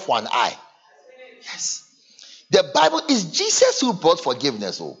 an eye for an eye. Yes. The Bible is Jesus who brought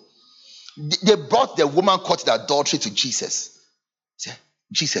forgiveness. They brought the woman caught in adultery to Jesus. Say,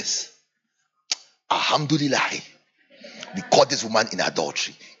 Jesus, alhamdulillah, we caught this woman in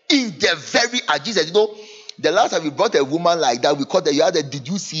adultery. In the very Jesus, the last time we brought a woman like that, we caught her. You had a, did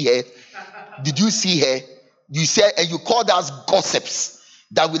you see her? Did you see her? You said, and you called us gossips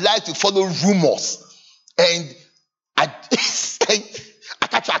that we like to follow rumors. And I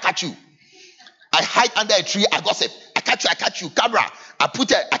catch you. I hide under a tree, I gossip. I catch you. Camera,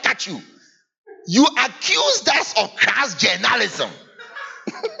 I catch you. You accused us of crass journalism.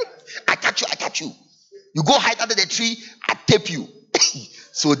 I catch you. You go hide under the tree, I tape you.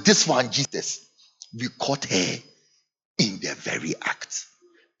 So this one, Jesus, we caught her in the very act.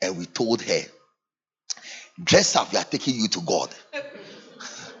 And we told her, dress up, we are taking you to God.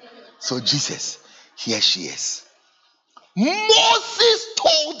 So Jesus, here she is. Moses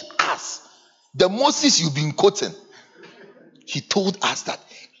told us, the Moses you've been quoting, he told us that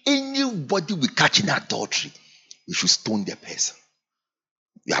anybody we catch in adultery, we should stone the person.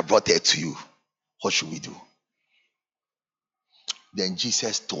 We have brought her to you. What should we do? Then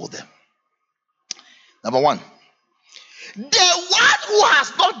Jesus told them, number one, the one who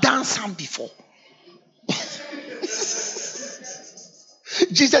has not done some before.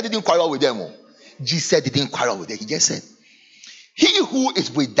 Jesus didn't quarrel with them. Jesus didn't quarrel with them. He just said, he who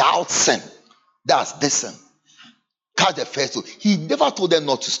is without sin, that's this sin, cast the first stone. He never told them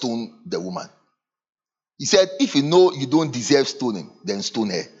not to stone the woman. He said, if you know you don't deserve stoning, then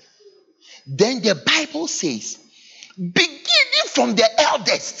stone her. Then the Bible says, beginning from the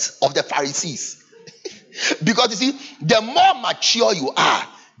eldest of the Pharisees. Because you see, the more mature you are,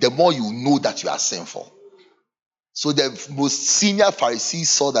 the more you know that you are sinful. So the most senior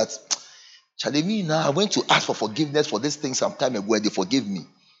Pharisees saw that, I went to ask for forgiveness for this thing some time ago and they forgave me.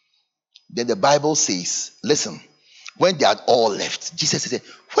 Then the Bible says, listen, when they had all left, Jesus said,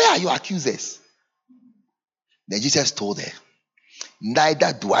 where are your accusers? Then Jesus told her,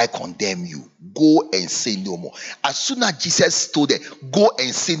 neither do I condemn you. Go and sin no more. As soon as Jesus told her, go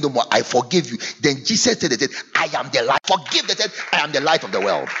and sin no more, I forgive you. Then Jesus said, I am the light. Forgive that I am the light of the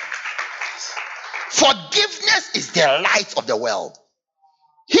world. Forgiveness is the light of the world.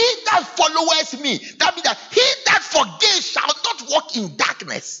 He that followeth me, that means that he that forgives shall not walk in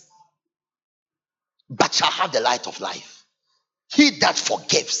darkness, but shall have the light of life. He that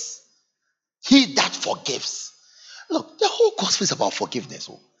forgives. He that forgives. Look, the whole gospel is about forgiveness.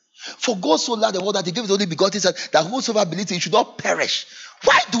 For God so loved the world that he gave his only begotten Son, that whosoever believes in him should not perish.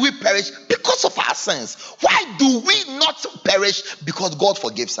 Why do we perish? Because of our sins. Why do we not perish? Because God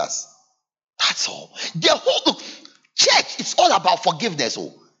forgives us. That's all. The whole church, it's all about forgiveness.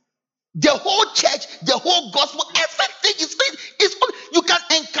 The whole church, the whole gospel, everything is you can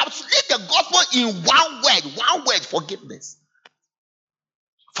encapsulate the gospel in one word, forgiveness.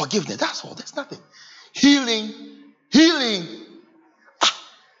 Forgiveness, that's all. There's nothing. Healing.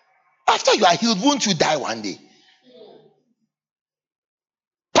 After you are healed, won't you die one day?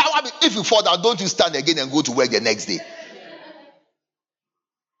 Power, if you fall down, don't you stand again and go to work the next day?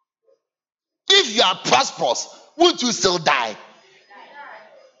 If if you are prosperous, won't you still die?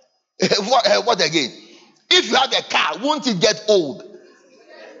 What again? If you have a car, won't it get old?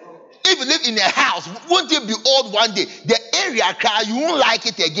 If you live in a house, won't it be old one day? The area car, you won't like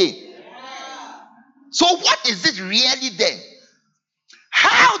it again. So what is it really then?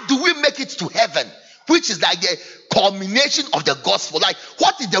 How do we make it to heaven? Which is like the culmination of the gospel. Like,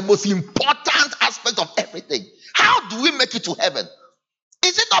 what is the most important aspect of everything? How do we make it to heaven?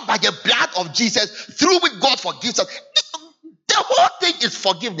 Is it not by the blood of Jesus, through which God forgives us? The whole thing is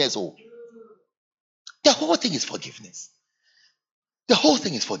forgiveness. Oh, the whole thing is forgiveness. The whole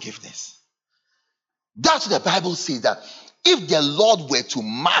thing is forgiveness. That's what the Bible says, that if the Lord were to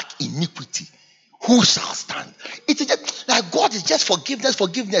mark iniquity, who shall stand? It is just like God is just forgiveness.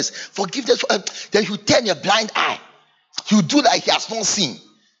 Then you turn a blind eye. You do like he has not seen.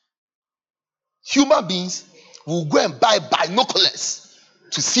 Human beings will go and buy binoculars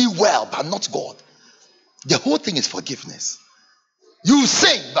to see well, but not God. The whole thing is forgiveness. You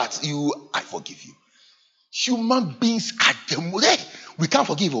sin, but I forgive you. Human beings are we can't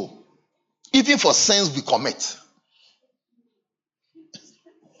forgive all. Even for sins we commit.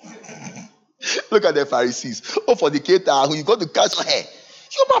 Look at the Pharisees. Fornicator, who you got to catch your hair.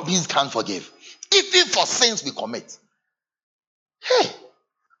 Human beings can't forgive. Even for sins we commit. Hey,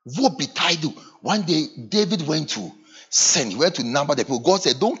 what be titled? One day David went to sin. He went to number the people. God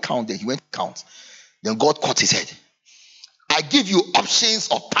said, don't count them. He went to count. Then God caught his head. I give you options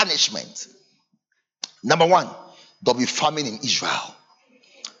of punishment. Number 1, there'll be famine in Israel.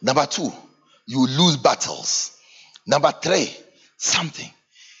 Number 2, you lose battles. Number 3, something.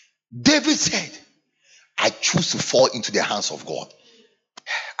 David said, I choose to fall into the hands of God.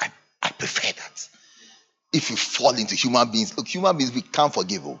 I prefer that. If you fall into human beings, look, human beings, we can't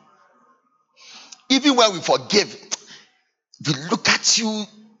forgive. Even when we forgive, we look at you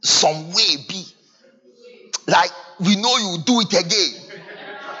some way, be like we know you do it again.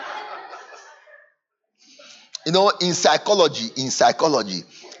 You know, in psychology,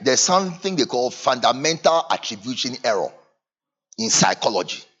 there's something they call fundamental attribution error in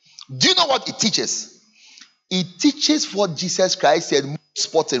psychology. Do you know what it teaches? It teaches what Jesus Christ said, move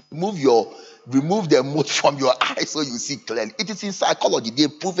spots and remove the mote from your eye so you see clearly. It is in psychology,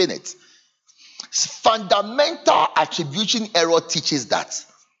 they've proven it. Fundamental attribution error teaches that.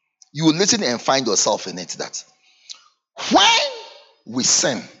 You will listen and find yourself in it, that when we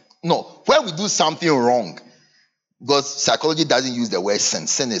do something wrong, because psychology doesn't use the word sin.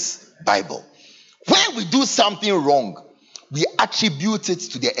 Sin is Bible. When we do something wrong, we attribute it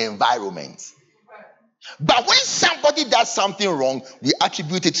to the environment. But when somebody does something wrong, we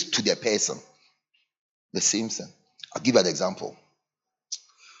attribute it to the person. The same sin. I'll give you an example.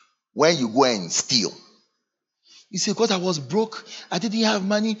 When you go and steal, you say, because I was broke, I didn't have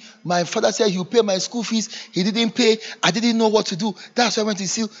money. My father said he'll pay my school fees. He didn't pay. I didn't know what to do. That's why I went to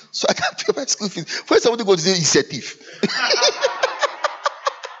steal, so I can't pay my school fees. When somebody goes to say he's a thief.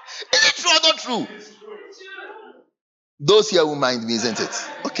 Is it true or not true? Those here will mind me, isn't it?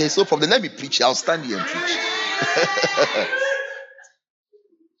 Okay, so from the let me preach. I'll stand here and preach.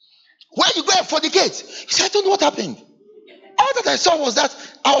 When you go and fornicate, you say, I don't know what happened. All that I saw was that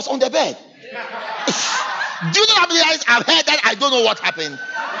I was on the bed. Do you know how many times I've heard that I don't know what happened?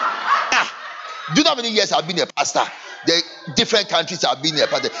 Do you know how many years I've been a pastor? The different countries I've been a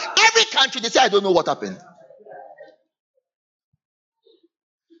pastor. Every country, they say I don't know what happened.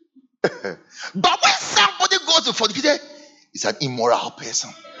 But when somebody goes to fornicate, it's an immoral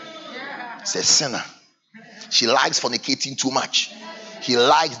person. It's a sinner. She likes fornicating too much. He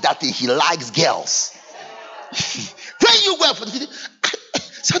likes that thing. He likes girls. When you go and fornicate,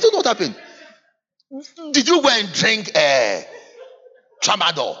 so I don't know what happened. Did you go and drink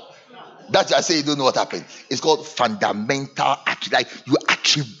tramadol? That's why I say you don't know what happened. It's called fundamental. Like you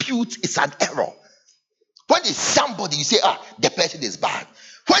attribute, it's an error. When it's somebody, you say, the person is bad.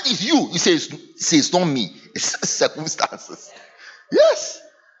 When it's you, you say it's not me. It's circumstances. Yes.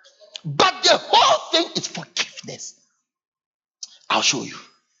 But the whole thing is forgiveness. I'll show you.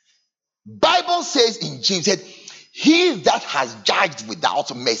 Bible says in James, said, he that has judged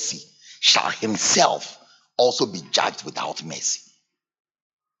without mercy shall himself also be judged without mercy.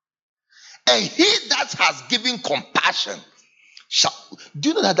 And he that has given compassion shall. Do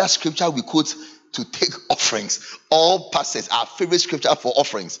you know that scripture we quote to take offerings? All pastors, our favorite scripture for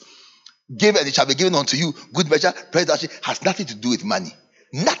offerings. Give and it shall be given unto you. Good measure, pressed has nothing to do with money.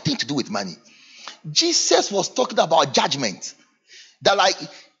 Nothing to do with money. Jesus was talking about judgment. That like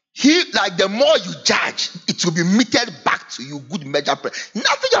the more you judge, it will be meted back to you. Good measure,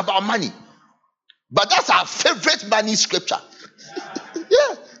 nothing about money. But that's our favorite money scripture.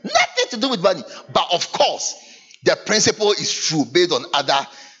 Yeah, nothing to do with money. But of course, the principle is true based on other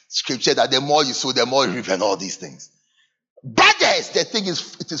scripture that the more you sow, the more you reap, and all these things. Brothers, the thing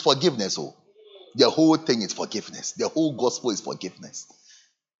is, it is forgiveness. Oh, the whole thing is forgiveness. The whole gospel is forgiveness.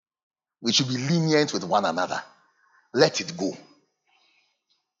 We should be lenient with one another. Let it go.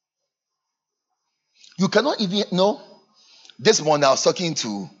 You cannot even know. This morning I was talking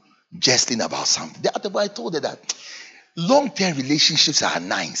to Jesslyn about something. The other day I told her that long-term relationships are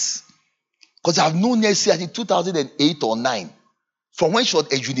nice. Because I've known her since in 2008 or 9. From when she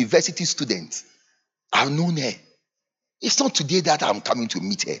was a university student. I've known her. It's not today that I'm coming to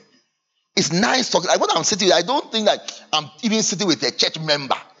meet her. It's nice talking. Like when I'm sitting, I don't think that I'm even sitting with a church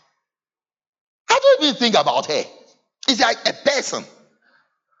member. I don't even think about her. It's like a person.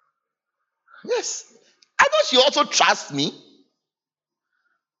 Yes. I know she also trusts me.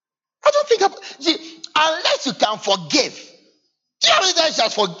 I don't think about, see, unless you can forgive. Do you know how many times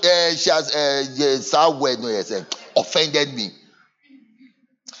she has offended me?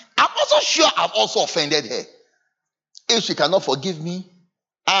 I'm also sure I've also offended her. If she cannot forgive me,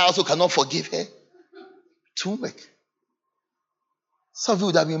 I also cannot forgive her. Too much. Some of you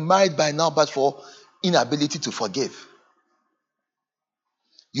would have been married by now, but for inability to forgive.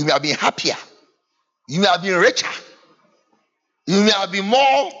 You may have been happier. You may have been richer. You may have been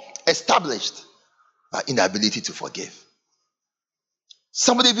more established, but inability to forgive.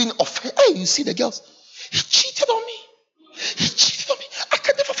 Somebody being offended. Hey, you see the girls? He cheated on me. He cheated on me. I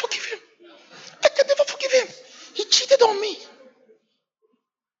can never forgive him. I can never forgive him. He cheated on me.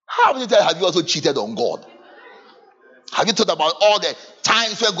 How many times have you also cheated on God? Have you thought about all the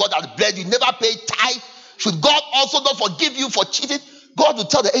times where God has blessed you, never paid tithe? Should God also not forgive you for cheating? God will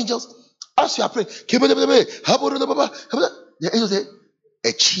tell the angels, as you are praying, the angels say,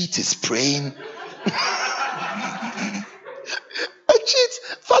 a cheat is praying. A cheat,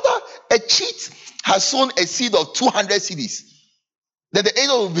 Father, a cheat has sown a seed of 200 CDs. Then the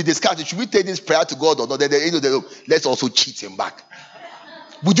angel will be discussing, should we take this prayer to God or not? Then the angel will say, let's also cheat him back.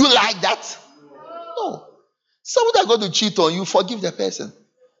 Would you like that? No. Someone that's going to cheat on you, forgive the person.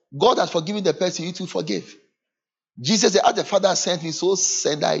 God has forgiven the person, you to forgive. Jesus said, as the Father sent me, so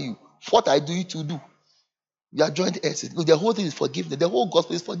send I you. What I do, you to do. You are joint heirs. Look, the whole thing is forgiveness. The whole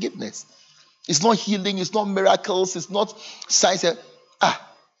gospel is forgiveness. It's not healing, it's not miracles, it's not science.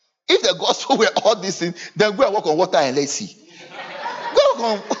 If the gospel were all these things, then go and walk on water and let's see. Go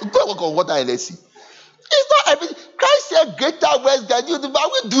and walk on water and let's see. It's not everything. Christ said greater works than you do,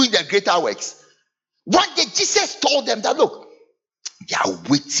 but we're doing the greater works. One day Jesus told them that, look, there are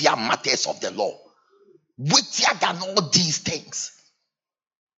weightier matters of the law. Weightier than all these things.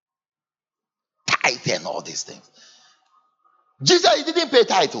 Tithe and all these things. Jesus, he didn't pay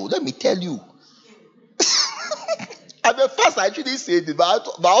tithe. Let me tell you. At the first, I actually said it, but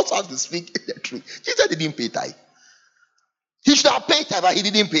I also have to speak the truth. Jesus didn't pay tithe. He should have paid tithe, but he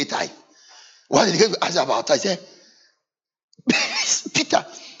didn't pay tithe. What did he ask about tithe? He said,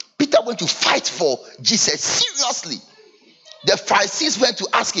 Peter went to fight for Jesus seriously. The Pharisees went to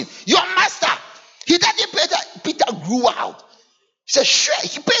ask him, your master, he didn't pay tithe. Peter grew out. He said, sure,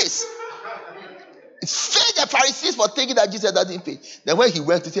 he pays. It failed the Pharisees for thinking that Jesus didn't pay. Then when he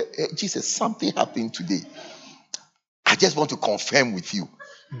went to say, hey, Jesus, something happened today. I just want to confirm with you.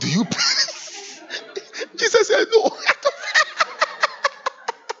 Do you pay? Jesus said, no.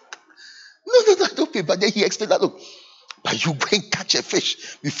 No, I don't pay. But then he explained that, look, but you go and catch a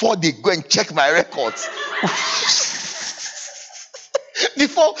fish before they go and check my records.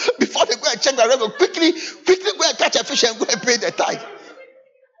 before they go and check my record, quickly go and catch a fish and go and pay the tithe.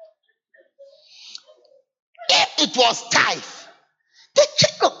 If it was tithe, the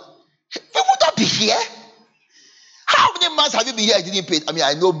check, look, we would not be here. How many months have you been here? I didn't pay. I mean,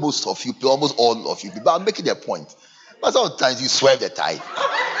 I know most of you, almost all of you, but I'm making a point. But sometimes you swerve the tithe.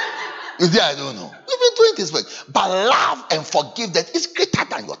 Is there? I don't know. You've been doing this work. But love and forgiveness is greater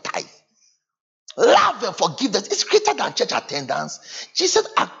than your tithe. Love and forgiveness is greater than church attendance. Jesus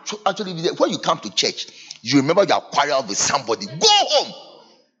actually, when you come to church, you remember you are quarreled with somebody. Go home.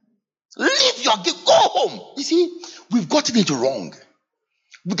 Leave your gift. Go home. You see, we've gotten it wrong.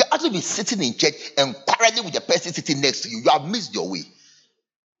 We can actually be sitting in church and quarreling with the person sitting next to you. You have missed your way.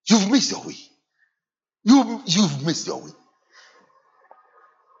 You've missed your way. You've missed your way.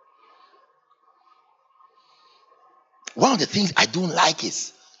 One of the things I don't like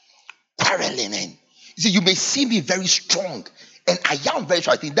is quarreling. And you see, you may see me very strong, and I am very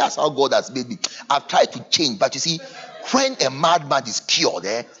strong. I think that's how God has made me. I've tried to change, but you see, when a madman is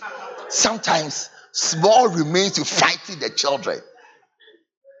cured, sometimes small remains to fighting the children.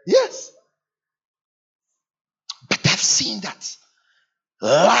 Yes. But I've seen that.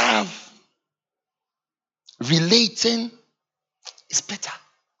 love, relating is better.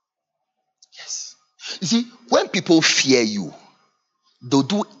 Yes. You see, when people fear you, they'll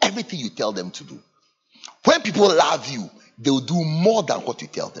do everything you tell them to do. When people love you, they'll do more than what you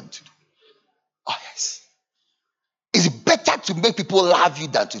tell them to do. Oh, yes. It's better to make people love you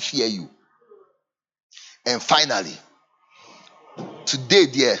than to fear you. And finally, today,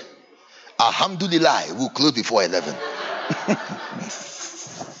 dear, alhamdulillah, we'll close before 11.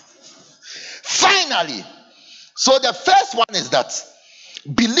 Finally, so the first one is that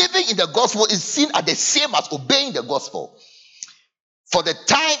believing in the gospel is seen as the same as obeying the gospel. For the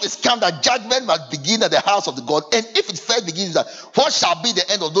time is come that judgment must begin at the house of the God. And if it first begins, that what shall be the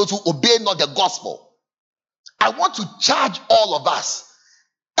end of those who obey not the gospel? I want to charge all of us.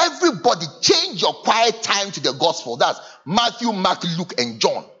 Everybody, change your quiet time to the gospel. That's Matthew, Mark, Luke, and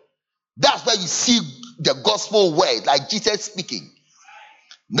John. That's where you see the gospel word, like Jesus speaking.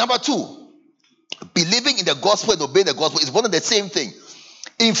 Number 2, believing in the gospel and obeying the gospel is one and the same thing.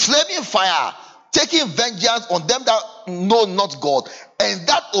 In flaming fire, taking vengeance on them that know not God and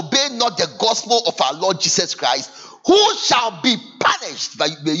that obey not the gospel of our Lord Jesus Christ, who shall be punished,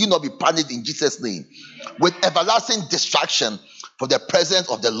 but may you not be punished in Jesus' name, with everlasting destruction for the presence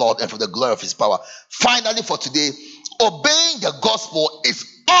of the Lord and for the glory of his power. Finally, for today, obeying the gospel is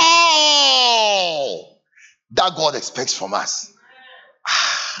all that God expects from us.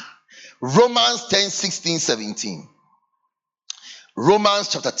 Romans 10, 16, 17. Romans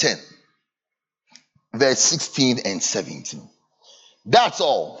chapter 10, verse 16 and 17. That's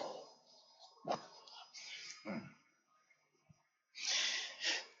all.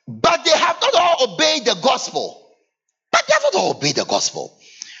 But they have not all obeyed the gospel. But they have not all obeyed the gospel.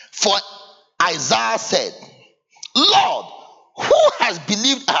 For Isaiah said, Lord, who has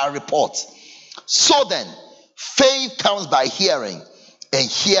believed our report? So then, faith comes by hearing, and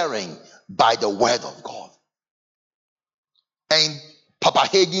hearing by the word of God. And Papa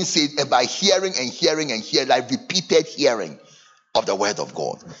Hagin said, and by hearing and hearing and hearing, like repeated hearing of the word of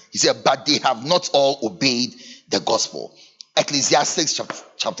God. He said, but they have not all obeyed the gospel. Ecclesiastes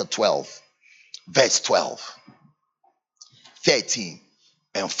chapter 12, verse 12, 13,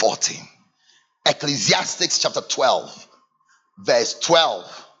 and 14. Ecclesiastes chapter 12, verse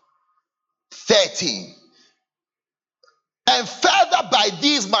 12, 13. And further by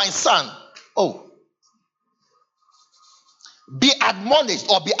these, my son, be admonished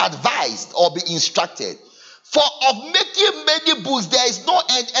or be advised or be instructed. For of making many books there is no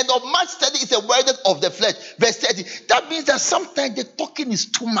end, and of much study is a word of the flesh. Verse 30. That means that sometimes the talking is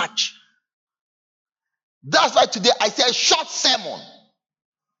too much. That's why today I said short sermon.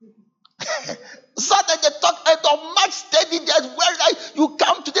 So that they talk and of much study, that's where you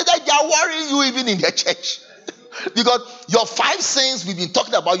come today that they are worrying you even in the church. Because your 5 sins we've been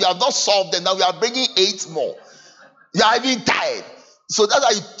talking about, you have not solved them. Now we are bringing 8 more. You are even tired. So that's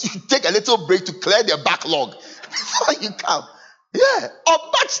why you take a little break to clear the backlog before you come. Yeah. Of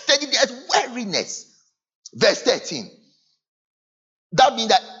much study, there's weariness. Verse 13. That means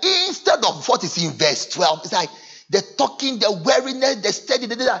that instead of what is in verse 12, it's like the talking, the weariness, the study,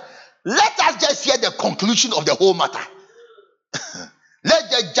 let us just hear the conclusion of the whole matter. Let's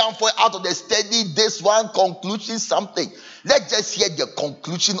just jump out of the study, this one conclusion, something. Let's just hear the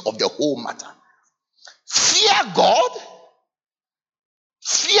conclusion of the whole matter. Fear God,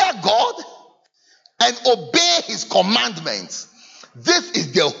 and obey his commandments. This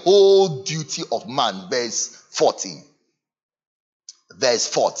is the whole duty of man. Verse 14. Verse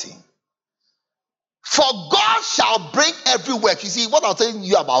 14. For God shall bring every work. You see, what I'm telling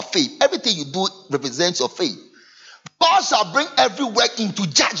you about faith, everything you do represents your faith. God shall bring every work into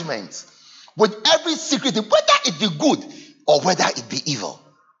judgment with every secret, whether it be good or whether it be evil.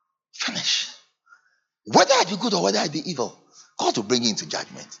 Finish. Whether it be good or whether it be evil, God will bring you into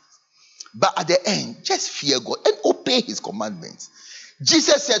judgment. But at the end, just fear God and obey his commandments.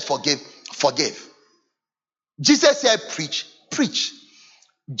 Jesus said, forgive. Jesus said, preach.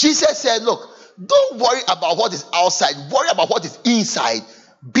 Jesus said, look, don't worry about what is outside. Worry about what is inside.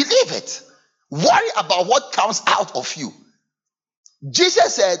 Believe it. Worry about what comes out of you.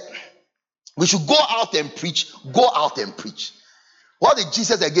 Jesus said, we should go out and preach. Go out and preach. What did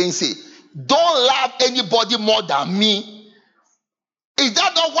Jesus again say? Don't love anybody more than me. Is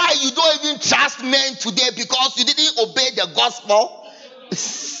that not why you don't even trust men today? Because you didn't obey the gospel?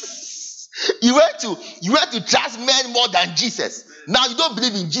 You went to trust men more than Jesus. Now you don't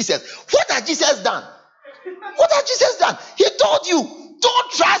believe in Jesus. What has Jesus done? What has Jesus done? He told you,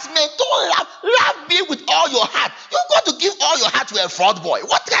 don't trust men, don't love me with all your heart. You're going to give all your heart to a fraud boy.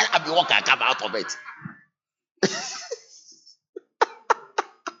 What can come out of it?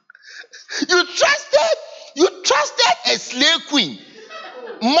 You trusted a slave queen.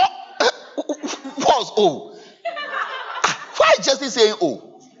 Was why just saying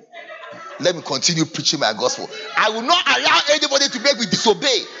let me continue preaching my gospel. I will not allow anybody to make me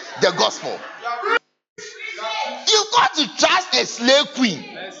disobey the gospel. You've got to trust a slave queen.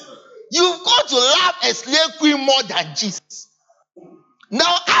 You've got to love a slave queen more than Jesus.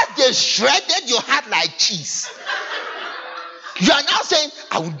 Now, as they shredded your heart like cheese, you are now saying,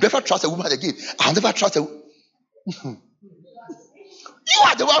 I will never trust a woman again. I'll never trust a woman. You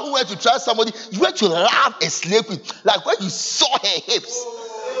are the one who went to trust somebody. You went to love a slave queen. Like when you saw her hips.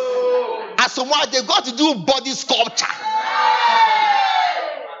 As someone, they got to do body sculpture.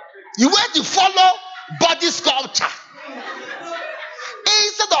 You went to follow body sculpture.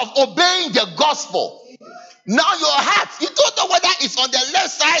 Instead of obeying the gospel. Now your heart, you don't know whether it's on the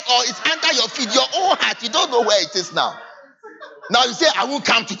left side or it's under your feet. Your own heart, you don't know where it is now. Now you say, I won't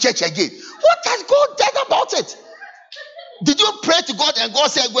come to church again. What has God done about it? Did you pray to God and God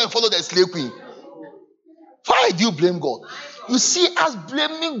said, go and follow the slave queen? Why do you blame God? You see us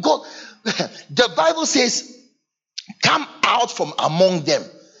blaming God. The Bible says, come out from among them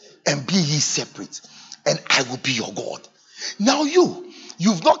and be ye separate, and I will be your God. Now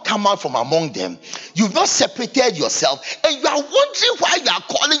you've not come out from among them. You've not separated yourself, and you are wondering why you are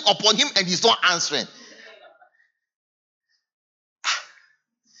calling upon him and he's not answering.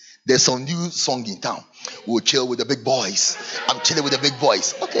 There's some new song in town. We'll chill with the big boys. I'm chilling with the big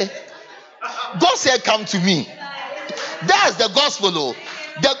boys. Okay. God said, come to me. That's the gospel, though.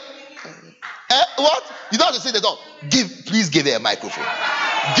 What? You don't have to say the song. Please give her a microphone.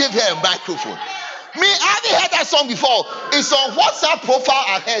 Give her a microphone. Me, I haven't heard that song before. It's on WhatsApp profile.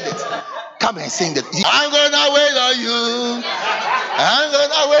 I've heard it. Come and sing that. I'm gonna wait on you. I'm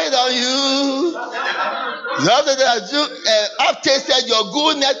gonna wait on you. Love that I've tasted your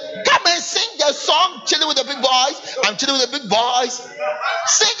goodness. Come and sing the song. Chilling with the big boys. I'm chilling with the big boys.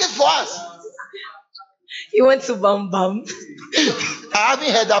 Sing it for us. You want to bum bum? I haven't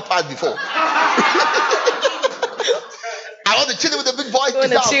heard that part before. I want to chill with the big boys. You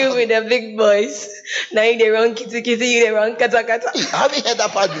want to chill with the big boys. Now you the wrong kitty kitty, you the wrong kata kata. I haven't heard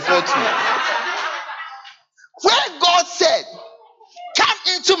that part before too. When God said, come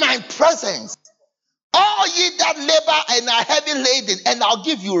into my presence, all ye that labor and are heavy laden, and I'll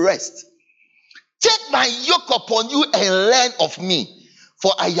give you rest. Take my yoke upon you and learn of me,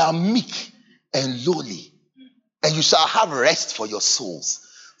 for I am meek and lowly, and you shall have rest for your souls.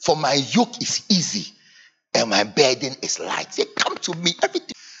 For my yoke is easy and my burden is light. Say, come to me,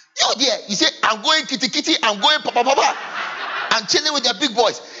 everything. You say, I'm going kitty kitty, I'm going papa papa. I'm chilling with the big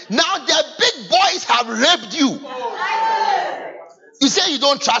boys. Now the big boys have raped you. You say you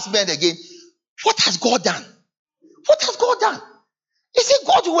don't trust men again. What has God done? What has God done? Is it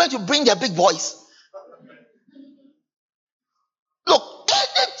God who went to bring the big boys? Look,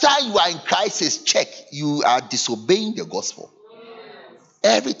 anytime you are in crisis, check, you are disobeying the gospel.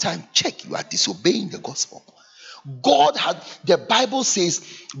 Every time, check, you are disobeying the gospel. The Bible says,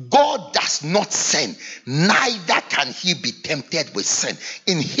 God does not sin, neither can he be tempted with sin.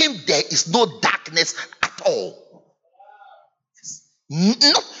 In him there is no darkness at all.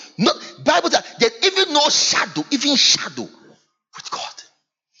 Bible says there's even no shadow, even shadow with God.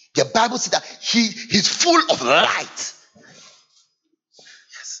 The Bible says that he's full of light.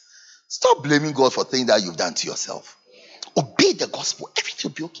 Yes. Stop blaming God for things that you've done to yourself. Obey the gospel, everything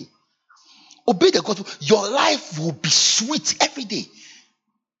will be okay. Obey the gospel, your life will be sweet every day.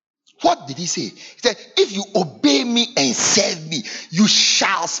 What did he say? He said, if you obey me and serve me, you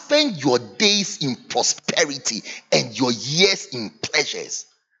shall spend your days in prosperity and your years in pleasures.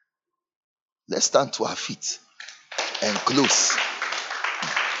 Let's stand to our feet and close.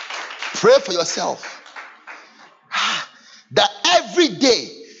 Pray for yourself that every day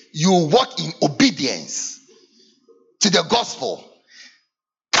you walk in obedience to the gospel.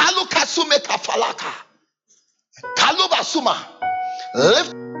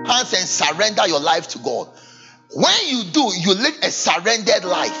 Lift hands and surrender your life to God. When you do, you live a surrendered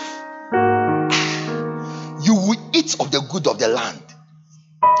life. You will eat of the good of the land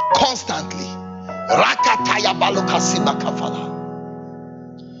constantly. Rakataya baloka simakafala.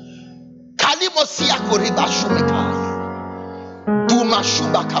 Kalimosia koriba shumeka. Duma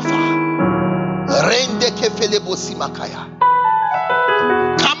shumakafa. Rende kefelebo simakaya.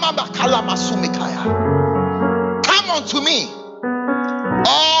 Come unto me,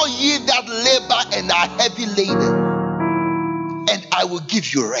 all ye that labor and are heavy laden, and I will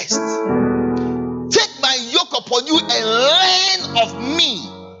give you rest. Take my yoke upon you and learn of me.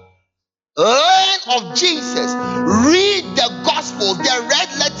 Learn of Jesus. Read the gospel Gospels, the red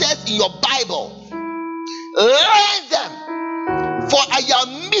letters in your Bible. Learn them. For I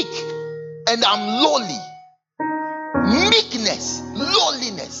am meek and I'm lowly. Meekness,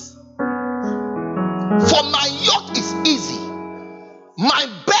 lowliness. For my yoke is easy. My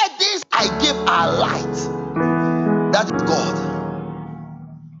burdens I give are light. That is God.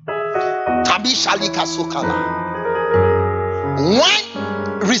 Tabi Shalika Sokala. When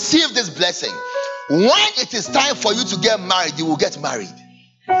receive this blessing, when it is time for you to get married, you will get married.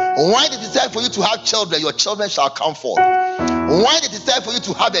 When it is time for you to have children, your children shall come forth. When it is time for you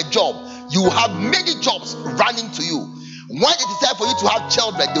to have a job, you will have many jobs running to you. When it is time for you to have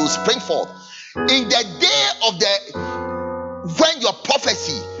children, they will spring forth. In the day of when your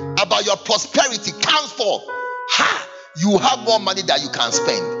prophecy about your prosperity comes forth, you have more money than you can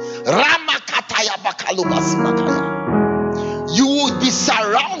spend. You will be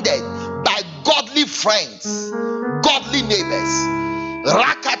surrounded by godly friends, godly neighbors.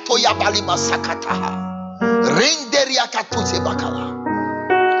 Rakatoya balima sakataha. Ringderiakatuse bakala.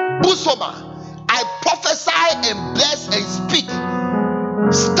 Busoma, I prophesy and bless and speak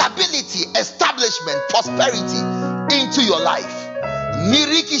stability, establishment, prosperity into your life.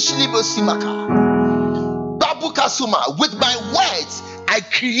 Niriki shilibo simaka. Babuka suma. With my words, I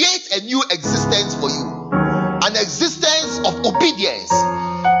create a new existence for you. An existence of obedience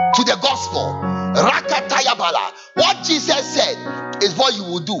to the gospel. Rakatayabala. What Jesus said is what you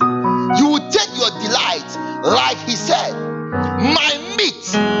will do. You will take your delight, like he said. My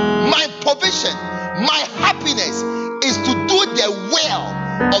meat, my provision, my happiness is to do the will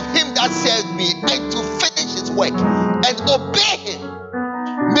of him that saved me and to finish his work and obey him.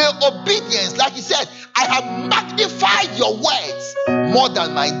 May obedience, like he said, I have magnified your words more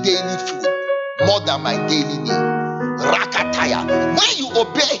than my daily food, more than my daily need. Rakataya. When you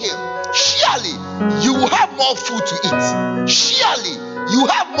obey him, surely you will have more food to eat. Surely you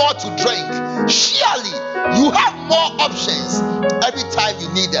have more to drink. Surely you have more options every time you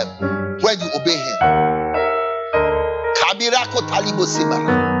need them when you obey him. Kabirako talibo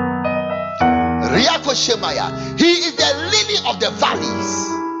simara. Riako shemaya. He is the lily of the valleys.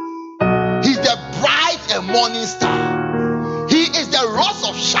 He's the bright and morning star. He is the rose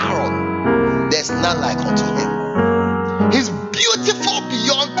of Sharon. There's none like unto him. He's beautiful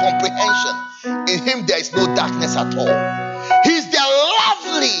beyond comprehension. In him there is no darkness at all. He's the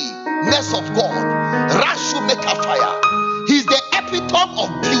loveliness of God. Rashu Mekafaya. He's the epitome of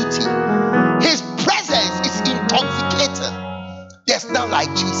beauty. His presence is intoxicating. There's none like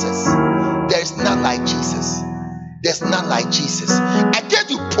Jesus. There's none like Jesus. There's none like Jesus. I came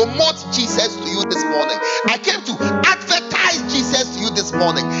to promote Jesus to you this morning. I came to advertise Jesus to you this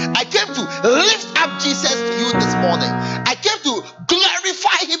morning. I came to lift up Jesus to you this morning. I came to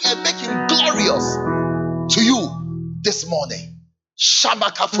glorify him and make him glorious to you this morning.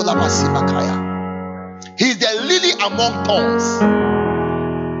 Shamaka Fulabasimakaya. He's the lily among thorns.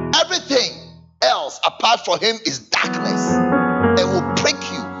 Everything else apart from him is darkness and will prick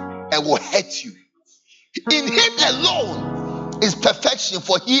you and will hurt you. In him alone is perfection,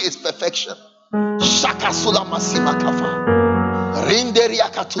 for he is perfection. Shaka Sulamasima Kafa.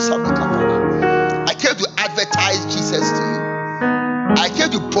 I came to advertise Jesus to you. I came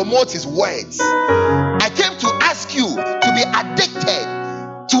to promote his words. I came to ask you to be addicted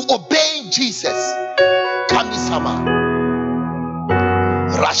to obeying Jesus. Kamisama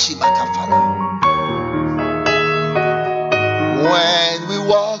Rashima Kafala. When we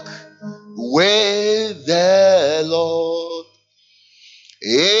walk with the Lord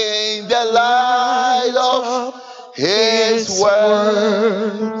in the light of his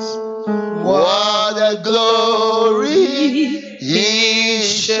words, what a glory he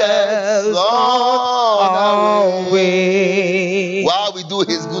sheds on our way. While we do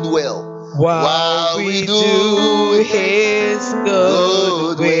his good will, while we do his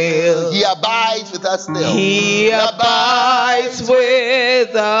good will, he abides with us still. He abides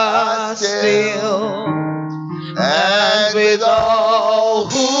with us still, and with all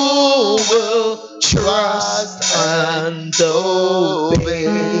who will trust and obey.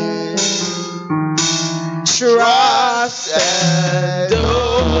 Trust and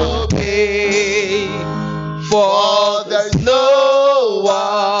obey, for there's no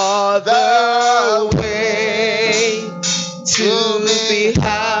other way to be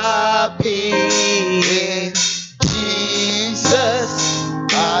happy in Jesus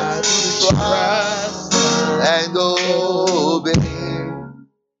as we trust and obey.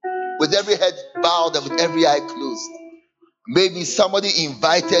 With every head bowed and with every eye closed, maybe somebody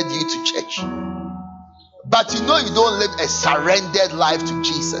invited you to church, but you know you don't live a surrendered life to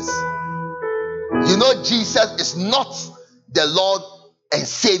Jesus. You know Jesus is not the Lord and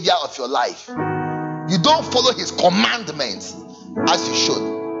Savior of your life. You don't follow his commandments as you should.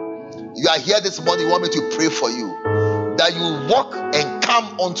 You are here this morning, you want me to pray for you, that you walk and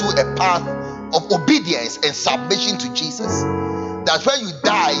come onto a path of obedience and submission to Jesus. That when you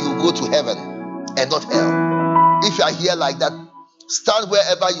die, you go to heaven and not hell. If you are here like that, stand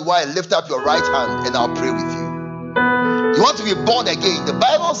wherever you are and lift up your right hand and I'll pray with you. You want to be born again. The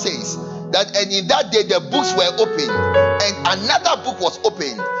Bible says that, and in that day the books were opened, and another book was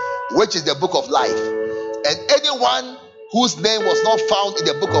opened, which is the book of life. And anyone whose name was not found in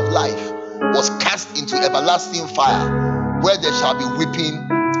the book of life was cast into everlasting fire, where there shall be weeping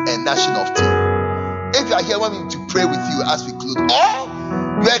and gnashing of teeth. If you are here, I want me to pray with you as we conclude. Or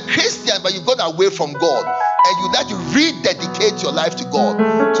you are a Christian, but you've gone away from God, and you'd like to rededicate your life to God,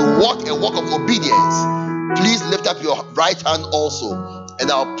 to walk a walk of obedience. Please lift up your right hand also, and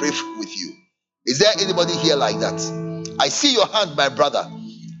I'll pray with you. Is there anybody here like that? I see your hand, my brother.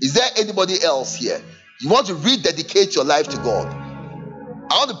 Is there anybody else here? You want to rededicate your life to God?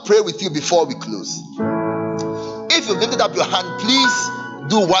 I want to pray with you before we close. If you lifted up your hand, please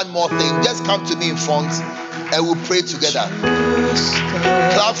do one more thing. Just come to me in front and we'll pray together.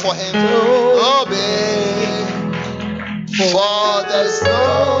 Clap for him. Obey, for there's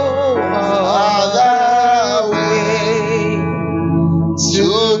no other way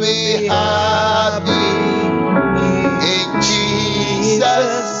to be happy in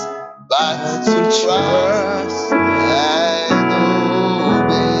Jesus, but to trust and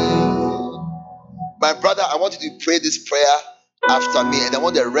obey. My brother, I want you to pray this prayer after me, and I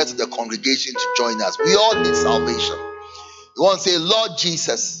want the rest of the congregation to join us. We all need salvation. You want to say, Lord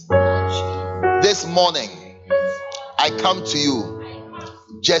Jesus, this morning I come to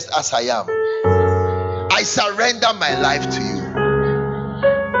you just as I am. I surrender my life to you.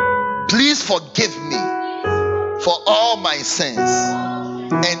 Please forgive me for all my sins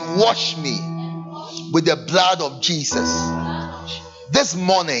and wash me with the blood of Jesus. This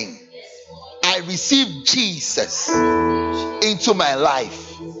morning I receive Jesus into my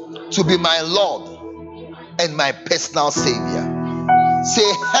life to be my Lord and my personal Savior.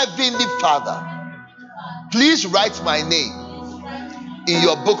 Say, Heavenly Father, please write my name in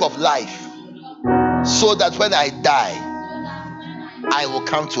your book of life, so that when I die, I will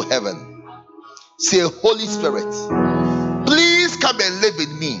come to heaven. Say, Holy Spirit, please come and live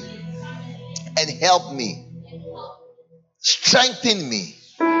in me and help me, strengthen me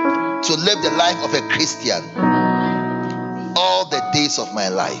to live the life of a Christian all the days of my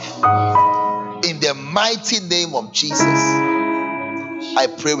life. In the mighty name of Jesus, I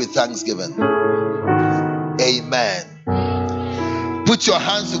pray with thanksgiving. Amen. Put your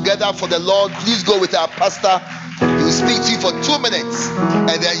hands together for the Lord. Please go with our pastor. He will speak to you for 2 minutes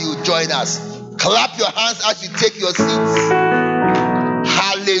and then you join us. Clap your hands as you take your seats.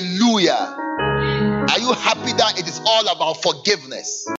 Hallelujah. Are you happy that it is all about forgiveness?